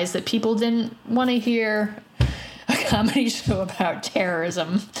surprise, that people didn't want to hear a comedy show about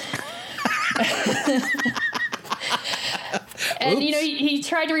terrorism. And he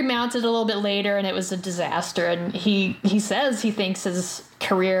tried to remount it a little bit later, and it was a disaster. And he says he thinks his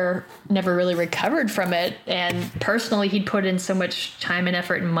career never really recovered from it. And personally, he'd put in so much time and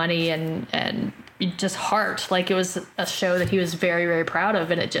effort and money and just heart. Like, it was a show that he was very, very proud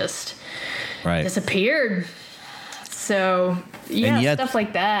of, and it just disappeared. So stuff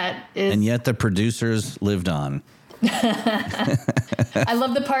like that. And yet the producers lived on. I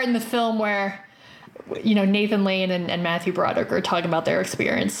love the part in the film where, Nathan Lane and Matthew Broderick are talking about their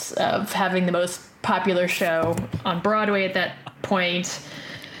experience of having the most popular show on Broadway at that point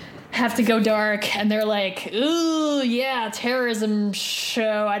have to go dark, and they're like, "Ooh, yeah, terrorism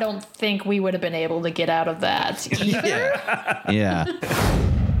show. I don't think we would have been able to get out of that either." Yeah.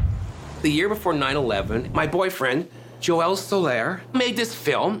 The year before 9/11, my boyfriend Joël Soler made this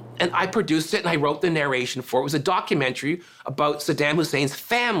film, and I produced it, and I wrote the narration for it. It was a documentary about Saddam Hussein's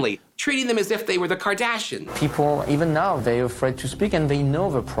family, treating them as if they were the Kardashians. People, even now, they're afraid to speak, and they know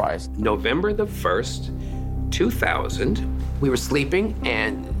the price. November the 1st, 2000, we were sleeping,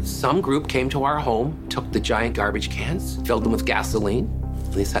 and some group came to our home, took the giant garbage cans, filled them with gasoline,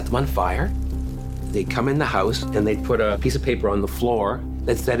 they set them on fire. They'd come in the house, and they'd put a piece of paper on the floor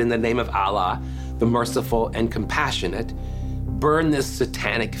that said, "In the name of Allah, the merciful and compassionate, burn this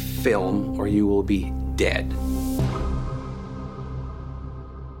satanic film or you will be dead."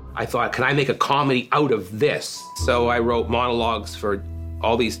 I thought, can I make a comedy out of this? So I wrote monologues for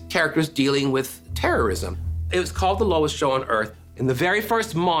all these characters dealing with terrorism. It was called The Lowest Show on Earth. And the very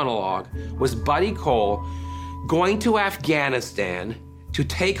first monologue was Buddy Cole going to Afghanistan to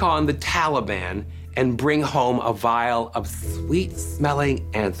take on the Taliban and bring home a vial of sweet-smelling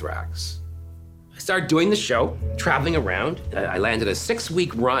anthrax. I started doing the show, traveling around. I landed a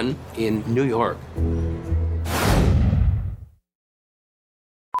 6-week run in New York.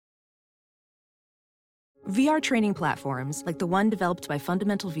 VR training platforms, like the one developed by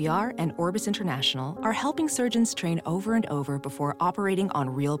Fundamental VR and Orbis International, are helping surgeons train over and over before operating on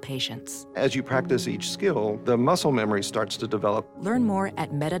real patients. As you practice each skill, the muscle memory starts to develop. Learn more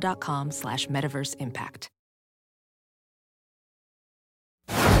at meta.com/metaverseimpact.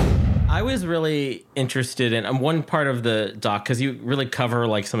 I was really interested in one part of the doc, because you really cover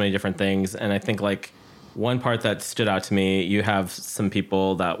like so many different things. And I think like one part that stood out to me, you have some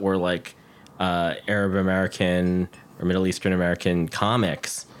people that were like Arab American or Middle Eastern American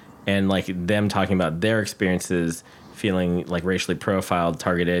comics, and like them talking about their experiences feeling like racially profiled,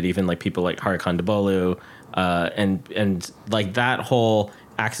 targeted, even like people like Harakon Debolu, and like that whole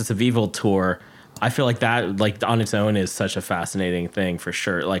Axis of Evil tour. I feel like that, like on its own, is such a fascinating thing for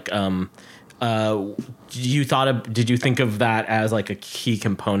sure. Like, did you think of that as like a key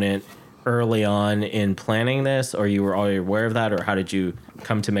component early on in planning this, or you were already aware of that, or how did you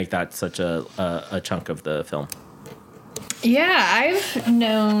come to make that such a chunk of the film? Yeah, I've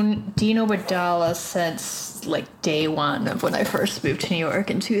known Dino Badala since like day one of when I first moved to New York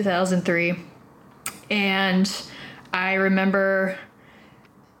in 2003. And I remember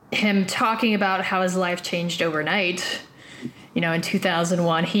him talking about how his life changed overnight. You know, in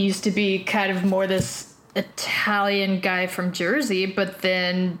 2001, he used to be kind of more this Italian guy from Jersey, but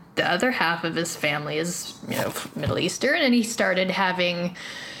then the other half of his family is, you know, Middle Eastern, and he started having,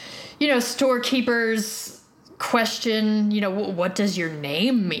 you know, storekeepers question, you know, what does your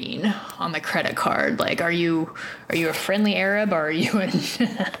name mean on the credit card? Like, are you a friendly Arab, or are you a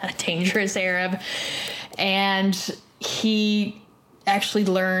dangerous Arab? And he actually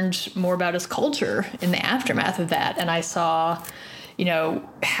learned more about his culture in the aftermath of that. And I saw, you know,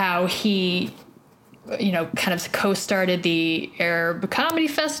 how he, you know, kind of co-started the Arab Comedy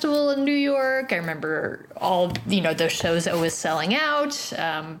Festival in New York. I remember all, you know, those shows always selling out.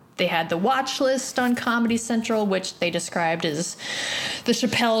 They had the watch list on Comedy Central, which they described as the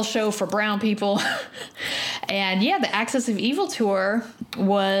Chappelle show for brown people. And yeah, the Axis of Evil tour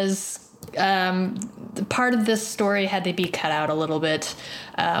was part of this story had to be cut out a little bit.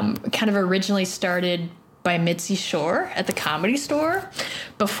 Kind of originally started by Mitzi Shore at the Comedy Store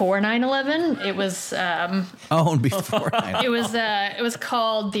before 9/11. It was before 9/11. It was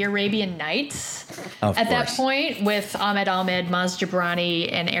called The Arabian Nights Of at that course. point, with Ahmed Ahmed, Maz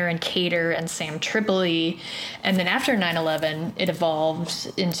Jobrani, and Aaron Cater and Sam Tripoli. And then after 9/11, it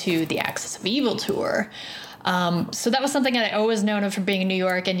evolved into the Axis of Evil tour. So that was something that I always known of from being in New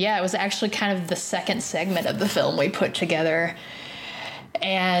York. And yeah, it was actually kind of the second segment of the film we put together.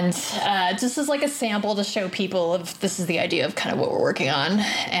 And just as like a sample to show people of this is the idea of kind of what we're working on,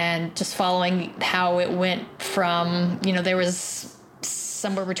 and just following how it went from, you know, there was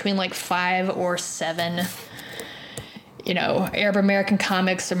somewhere between like 5 or 7, you know, Arab American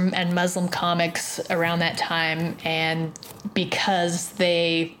comics and Muslim comics around that time. And because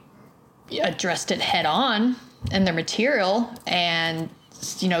they addressed it head on in their material, and,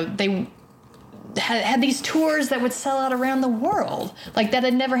 you know, they had these tours that would sell out around the world. Like that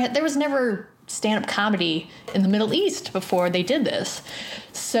had never had, there was never stand-up comedy in the Middle East before they did this.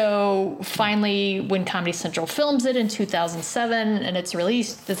 So finally, when Comedy Central films it in 2007 and it's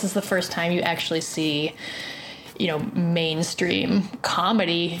released, this is the first time you actually see, you know, mainstream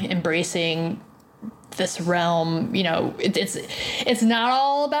comedy embracing this realm. You know, it's not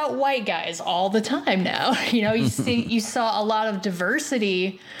all about white guys all the time now. You know, you saw a lot of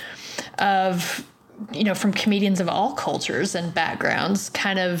diversity of, you know, from comedians of all cultures and backgrounds,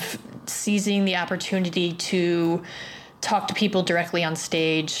 kind of seizing the opportunity to talk to people directly on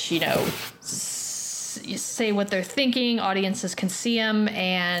stage, you know, say what they're thinking. Audiences can see them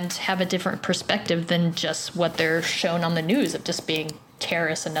and have a different perspective than just what they're shown on the news of just being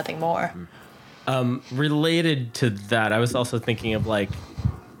terrorists and nothing more. Related to that, I was also thinking of like,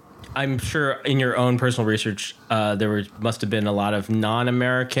 I'm sure in your own personal research, must have been a lot of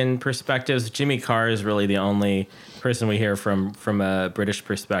non-American perspectives. Jimmy Carr is really the only person we hear from a British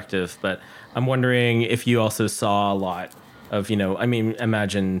perspective. But I'm wondering if you also saw a lot of,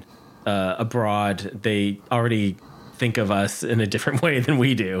 imagine abroad, they already think of us in a different way than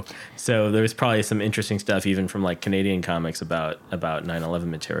we do. So there's probably some interesting stuff even from like Canadian comics about 9/11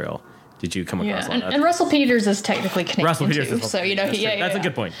 material. Did you come across that? And Russell Peters is technically Canadian Russell Peters too, so that's a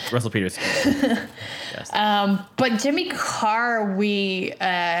good point. Russell Peters. Yes. But Jimmy Carr, we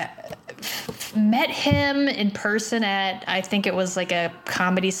met him in person at, I think it was like a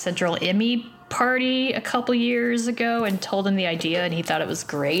Comedy Central Emmy party a couple years ago, and told him the idea, and he thought it was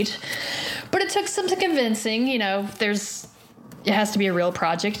great. But it took some convincing. It has to be a real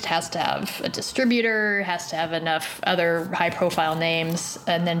project. It has to have a distributor. It has to have enough other high-profile names.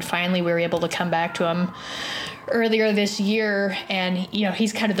 And then finally we were able to come back to him earlier this year. And,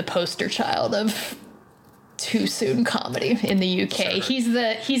 he's kind of the poster child of too soon comedy in the UK. Sure. He's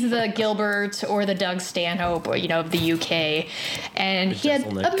the Gilbert or the Doug Stanhope, of the UK. And he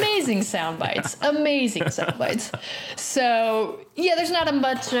had amazing sound bites. So, there's not a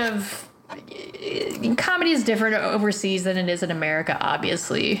much of... Comedy is different overseas than it is in America,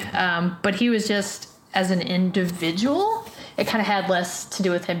 obviously. But he was just, as an individual, it kind of had less to do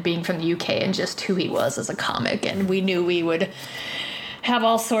with him being from the UK and just who he was as a comic. And we knew we would have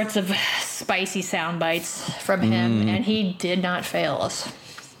all sorts of spicy sound bites from him, and he did not fail us.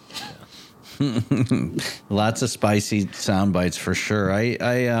 Lots of spicy sound bites for sure.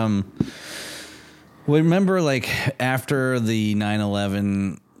 I remember, like, after the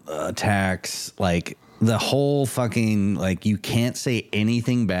 9/11 attacks, like the whole fucking, like, you can't say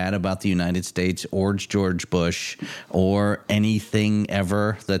anything bad about the United States or George Bush or anything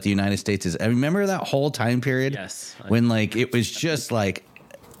ever that the United States is. I remember that whole time period. Yes. When like it was just like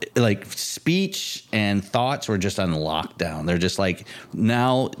speech and thoughts were just on lockdown. They're just like,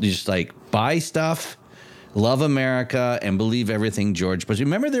 now just like buy stuff, love America, and believe everything George Bush.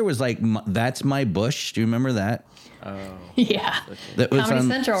 Remember there was like, That's My Bush. Do you remember that? Oh. Yeah. That was Comedy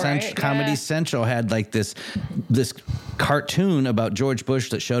Central, right? Comedy Central had like this cartoon about George Bush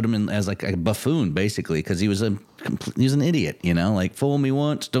that showed him as like a buffoon, basically, because he was an idiot, like, fool me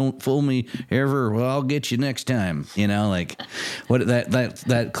once, don't fool me ever. Well, I'll get you next time, like what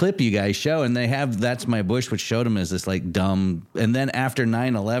that clip you guys show, and they have That's My Bush, which showed him as this like dumb, and then after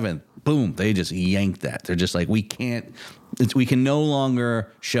 9/11, boom, they just yanked that. They're just like, we can no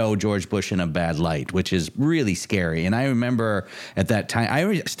longer show George Bush in a bad light, which is really scary. And I remember at that time,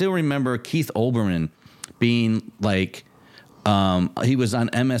 I still remember Keith Olbermann being like, he was on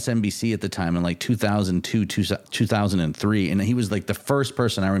MSNBC at the time in like 2002, 2003. And he was like the first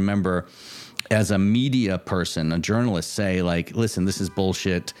person I remember as a media person, a journalist, say like, listen, this is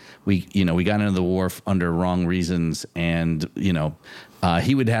bullshit. We got into the war under wrong reasons. And, he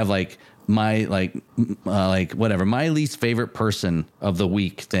would have like, my my least favorite person of the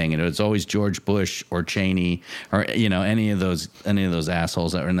week thing, and it was always George Bush or Cheney or any of those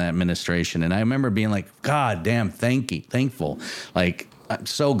assholes that were in that administration. And I remember being like, God damn, thankful, like, I'm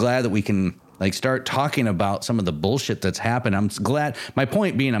so glad that we can like start talking about some of the bullshit that's happened. I'm glad. My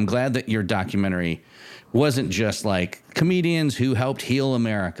point being, I'm glad that your documentary wasn't just like comedians who helped heal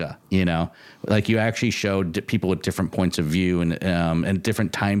America, like you actually showed people with different points of view and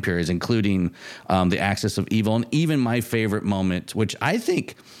different time periods, including the axis of evil. And even my favorite moment, which I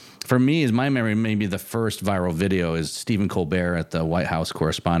think for me is my memory, maybe the first viral video, is Stephen Colbert at the White House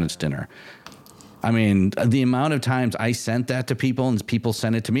Correspondents' Dinner. I mean, the amount of times I sent that to people and people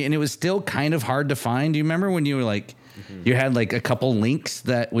sent it to me, and it was still kind of hard to find. Do you remember when you were like, you had like a couple links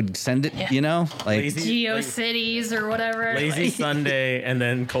that would send it, like GeoCities or whatever. Lazy Sunday, and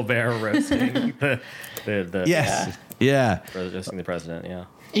then Colbert roasting roasting the president. Yeah.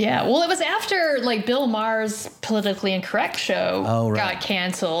 Yeah, well, it was after like Bill Maher's Politically Incorrect show got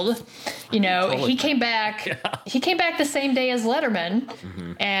canceled. He came back. Yeah. He came back the same day as Letterman,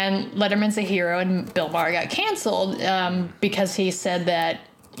 and Letterman's a hero, and Bill Maher got canceled because he said that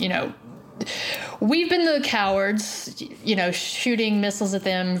we've been the cowards, shooting missiles at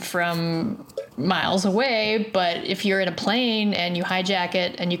them from miles away. But if you're in a plane and you hijack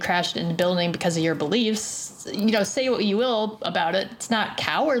it and you crash it in a building because of your beliefs, say what you will about it, it's not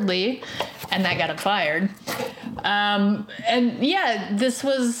cowardly. And that got him fired. This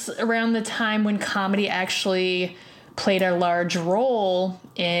was around the time when comedy actually played a large role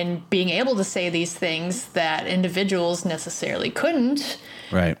in being able to say these things that individuals necessarily couldn't.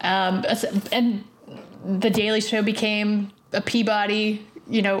 Right. And The Daily Show became a Peabody,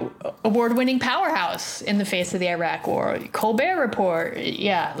 award-winning powerhouse in the face of the Iraq War. Colbert Report,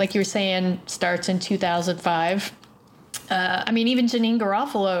 like you were saying, starts in 2005. Even Janine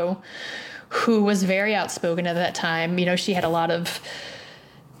Garofalo, who was very outspoken at that time, she had a lot of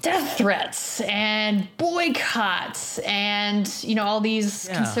death threats and boycotts and, all these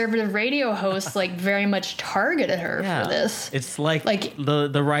conservative radio hosts very much targeted her for this. It's like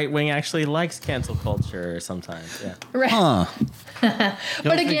the right wing actually likes cancel culture sometimes. Yeah. Right. Huh.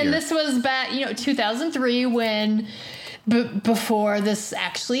 But again, this was back, 2003 when before this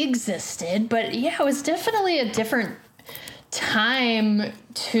actually existed. But it was definitely a different time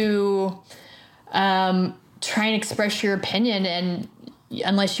to try and express your opinion, and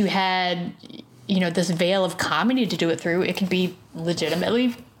unless you had this veil of comedy to do it through, it could be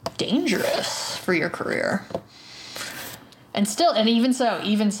legitimately dangerous for your career. And even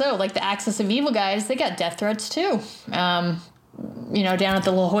so, like the Axis of Evil guys, they got death threats too. Down at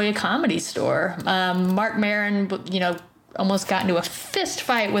the La Jolla Comedy Store, Mark Maron, almost got into a fist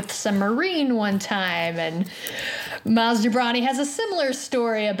fight with some Marine one time, and Maz Jobrani has a similar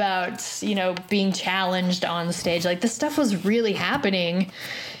story about, being challenged on stage. Like, this stuff was really happening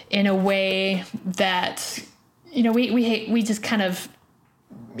in a way that, we just kind of,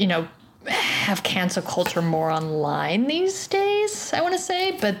 have cancel culture more online these days, I want to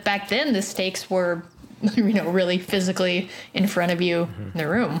say. But back then, the stakes were, really physically in front of you in the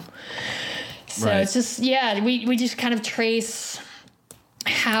room. So It's just, we just kind of trace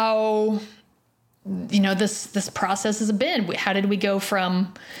how, this process has been. How did we go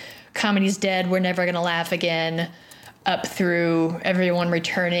from comedy's dead, we're never going to laugh again, up through everyone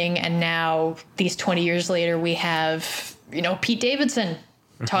returning, and now these 20 years later we have, Pete Davidson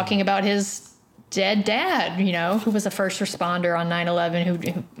talking about his dead dad, who was a first responder on 9/11, who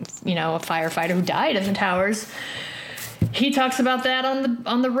a firefighter who died in the towers. He talks about that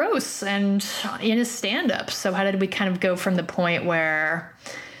on the roasts and in his stand-up. So how did we kind of go from the point where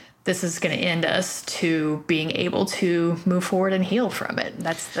this is going to end us to being able to move forward and heal from it?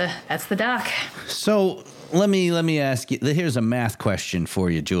 That's the doc. So let me ask you. Here's a math question for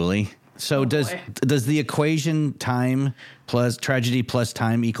you, Julie. So does the equation time plus tragedy plus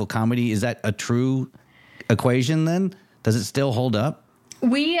time equal comedy? Is that a true equation then? Does it still hold up?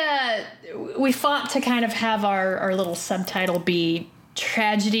 We fought to kind of have our little subtitle be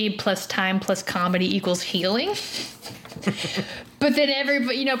tragedy plus time plus comedy equals healing. But then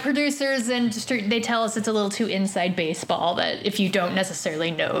everybody, producers and they tell us it's a little too inside baseball, that if you don't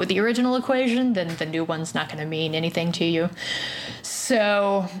necessarily know the original equation, then the new one's not going to mean anything to you.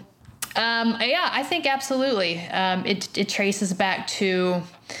 So, I think absolutely. It traces back to,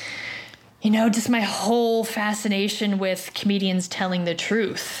 just my whole fascination with comedians telling the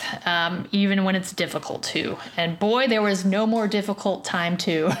truth, even when it's difficult to. And boy, there was no more difficult time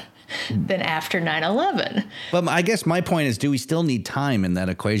to than after 9/11. But I guess my point is, do we still need time in that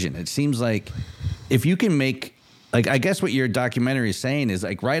equation? It seems like if you can make, I guess what your documentary is saying is,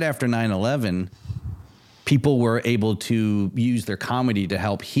 right after 9/11, people were able to use their comedy to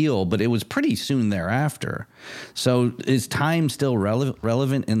help heal, but it was pretty soon thereafter. So is time still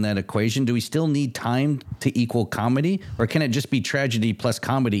relevant in that equation? Do we still need time to equal comedy? Or can it just be tragedy plus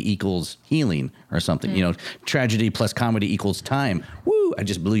comedy equals healing or something? Tragedy plus comedy equals time. Woo! I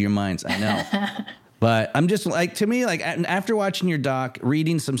just blew your minds. I know. But I'm just to me, after watching your doc,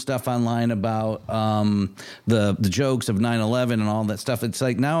 reading some stuff online about the jokes of 9/11 and all that stuff, it's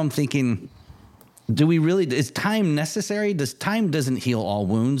now I'm thinking, is time necessary? Time doesn't heal all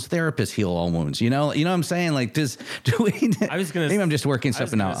wounds. Therapists heal all wounds. You know what I'm saying? Maybe I'm just working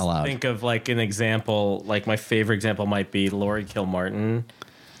something out aloud. Think of an example, my favorite example might be Lori Kilmartin,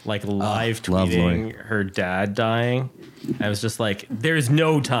 live tweeting her dad dying. I was just there's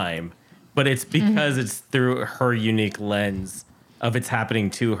no time, but it's because it's through her unique lens of it's happening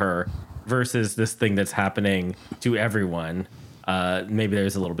to her versus this thing that's happening to everyone. Maybe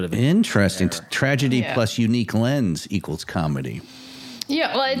there's a little bit of interesting. Tragedy plus unique lens equals comedy.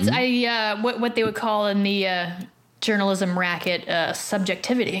 Yeah, well, it's what they would call in the journalism racket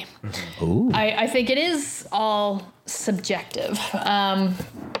subjectivity. Ooh. I think it is all subjective.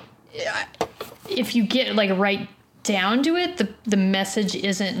 If you get right down to it, the message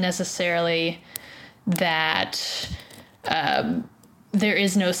isn't necessarily that there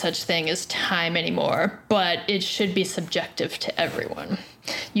is no such thing as time anymore, but it should be subjective to everyone.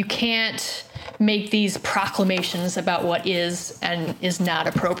 You can't make these proclamations about what is and is not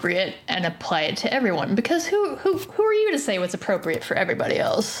appropriate and apply it to everyone. Because who are you to say what's appropriate for everybody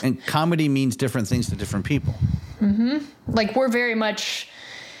else? And comedy means different things to different people. Mm-hmm. Like, we're very much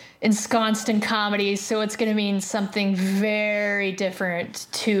ensconced in comedy, so it's going to mean something very different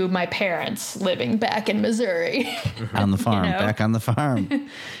to my parents living back in Missouri. On the farm, You know? back on the farm.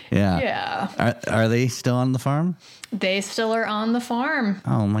 Yeah. Yeah. Are they still on the farm? They still are on the farm.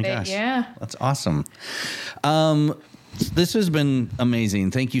 Oh, my gosh. Yeah. That's awesome. This has been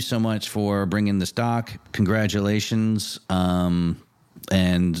amazing. Thank you so much for bringing this doc. Congratulations.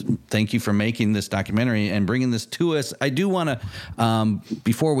 And thank you for making this documentary and bringing this to us. I do want to,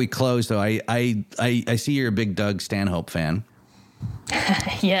 before we close, though, I see you're a big Doug Stanhope fan.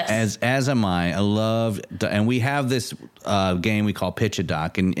 Yes. As am I. I love, and we have this game we call Pitch a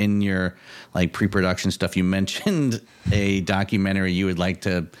Doc. And in your like pre-production stuff, you mentioned a documentary you would like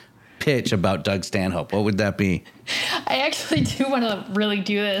to pitch about Doug Stanhope. What would that be? I actually do want to really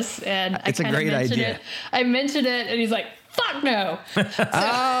do this, and It's a great idea. I mentioned it, and he's like, "Fuck no."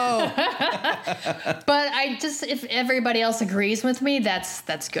 Oh. But if everybody else agrees with me,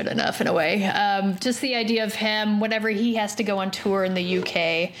 that's good enough in a way. Just the idea of him whenever he has to go on tour in the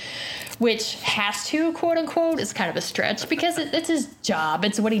UK, which has to, quote unquote, is kind of a stretch because it's his job.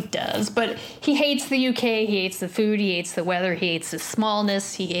 It's what he does. But he hates the UK. He hates the food. He hates the weather. He hates the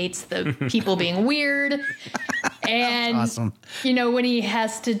smallness. He hates the people being weird. And, awesome. You know, when he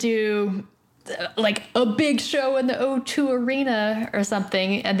has to do like a big show in the O2 Arena or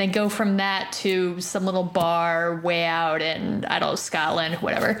something, and then go from that to some little bar way out in, I don't know, Scotland,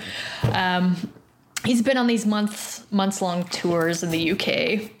 whatever. He's been on these months-long tours in the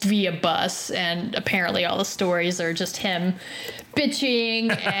UK via bus, and apparently all the stories are just him bitching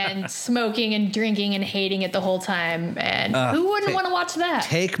and smoking and drinking and hating it the whole time. And who wouldn't want to watch that?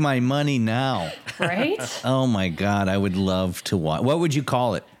 Take my money now. Right? Oh, my God. I would love to watch. What would you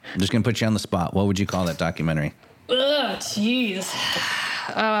call it? I'm just going to put you on the spot. What would you call that documentary? Ugh, jeez.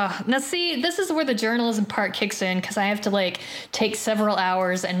 Now, see, this is where the journalism part kicks in, because I have to, like, take several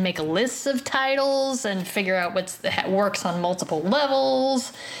hours and make a list of titles and figure out what works on multiple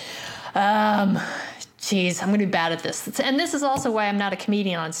levels. Jeez, I'm going to be bad at this. And this is also why I'm not a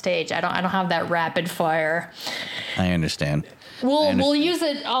comedian on stage. I don't have that rapid fire. I understand. We'll use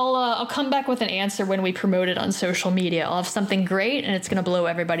it. I'll come back with an answer when we promote it on social media. I'll have something great, and it's going to blow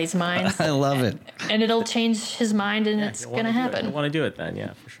everybody's minds. I love it. And it'll change his mind, and it's going to happen. I want to do it then,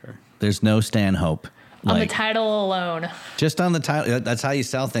 yeah, for sure. There's no Stanhope. On the title alone. Just on the title. That's how you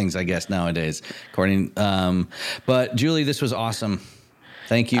sell things, I guess, nowadays. But Julie, this was awesome.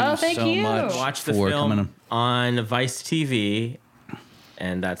 Thank you so much. Watch the for film coming on Vice TV,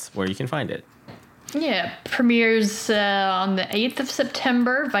 and that's where you can find it. Yeah, premieres on the 8th of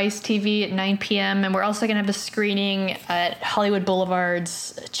September, Vice TV at 9 p.m. And we're also going to have a screening at Hollywood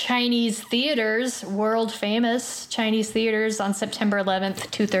Boulevard's Chinese Theaters, world famous Chinese Theaters, on September 11th,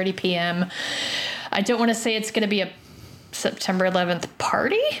 2:30 p.m. I don't want to say it's going to be a September 11th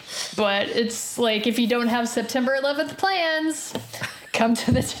party, but it's like, if you don't have September 11th plans, come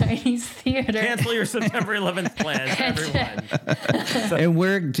to the Chinese theater. Cancel your September 11th plans, everyone. And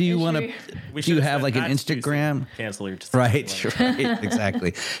where do you want to? Do you have like an Instagram? Cancel your right,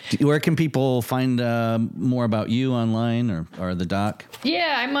 exactly. Where can people find more about you online or the doc?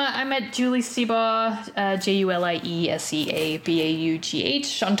 Yeah, I'm at Julie Seabaugh,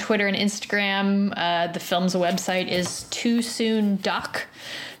 JulieSeabaugh on Twitter and Instagram. The film's website is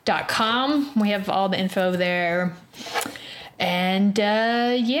toosoondoc.com. We have all the info there. And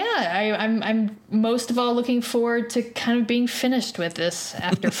I'm most of all looking forward to kind of being finished with this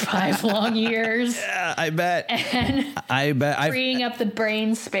after 5 long years. Yeah, I bet. And freeing up the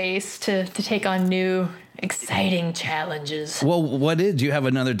brain space to take on new, exciting challenges. Well, do you have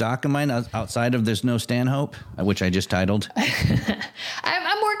another doc in mind outside of There's No Stanhope, which I just titled?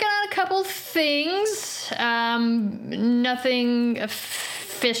 I'm working on a couple things. Nothing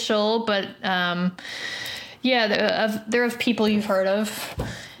official, but they're of people you've heard of,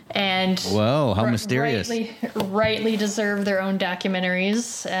 and whoa, how mysterious! Rightly deserve their own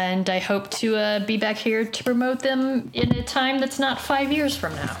documentaries, and I hope to be back here to promote them in a time that's not 5 years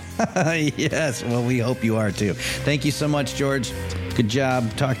from now. Yes, well, we hope you are too. Thank you so much, George. Good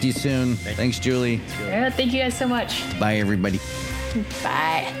job. Talk to you soon. Thanks, Julie. Yeah, thank you guys so much. Bye, everybody.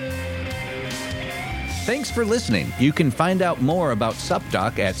 Bye. Thanks for listening. You can find out more about Sup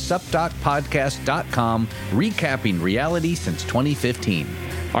Doc at supdocpodcast.com, recapping reality since 2015.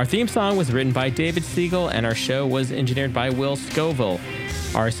 Our theme song was written by David Siegel, and our show was engineered by Will Scoville.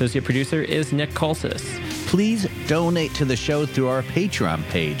 Our associate producer is Nick Colsis. please donate to the show through our Patreon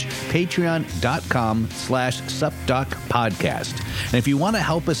page, patreon.com/SupDocPodcast. And if you want to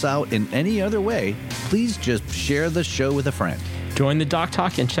help us out in any other way, please just share the show with a friend. Join the Doc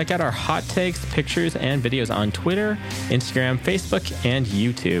Talk and check out our hot takes, pictures, and videos on Twitter, Instagram, Facebook, and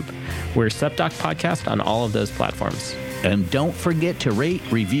YouTube. We're Sup Doc Podcast on all of those platforms. And don't forget to rate,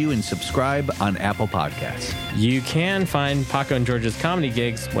 review, and subscribe on Apple Podcasts. You can find Paco and George's comedy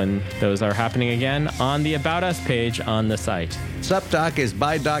gigs, when those are happening again, on the About Us page on the site. Sup Doc is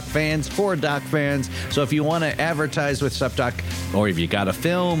by Doc fans for Doc fans. So if you want to advertise with Sup Doc, or if you got a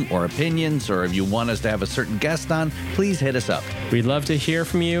film or opinions, or if you want us to have a certain guest on, please hit us up. We'd love to hear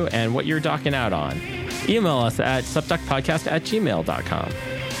from you and what you're docking out on. Email us at supdocpodcast@gmail.com.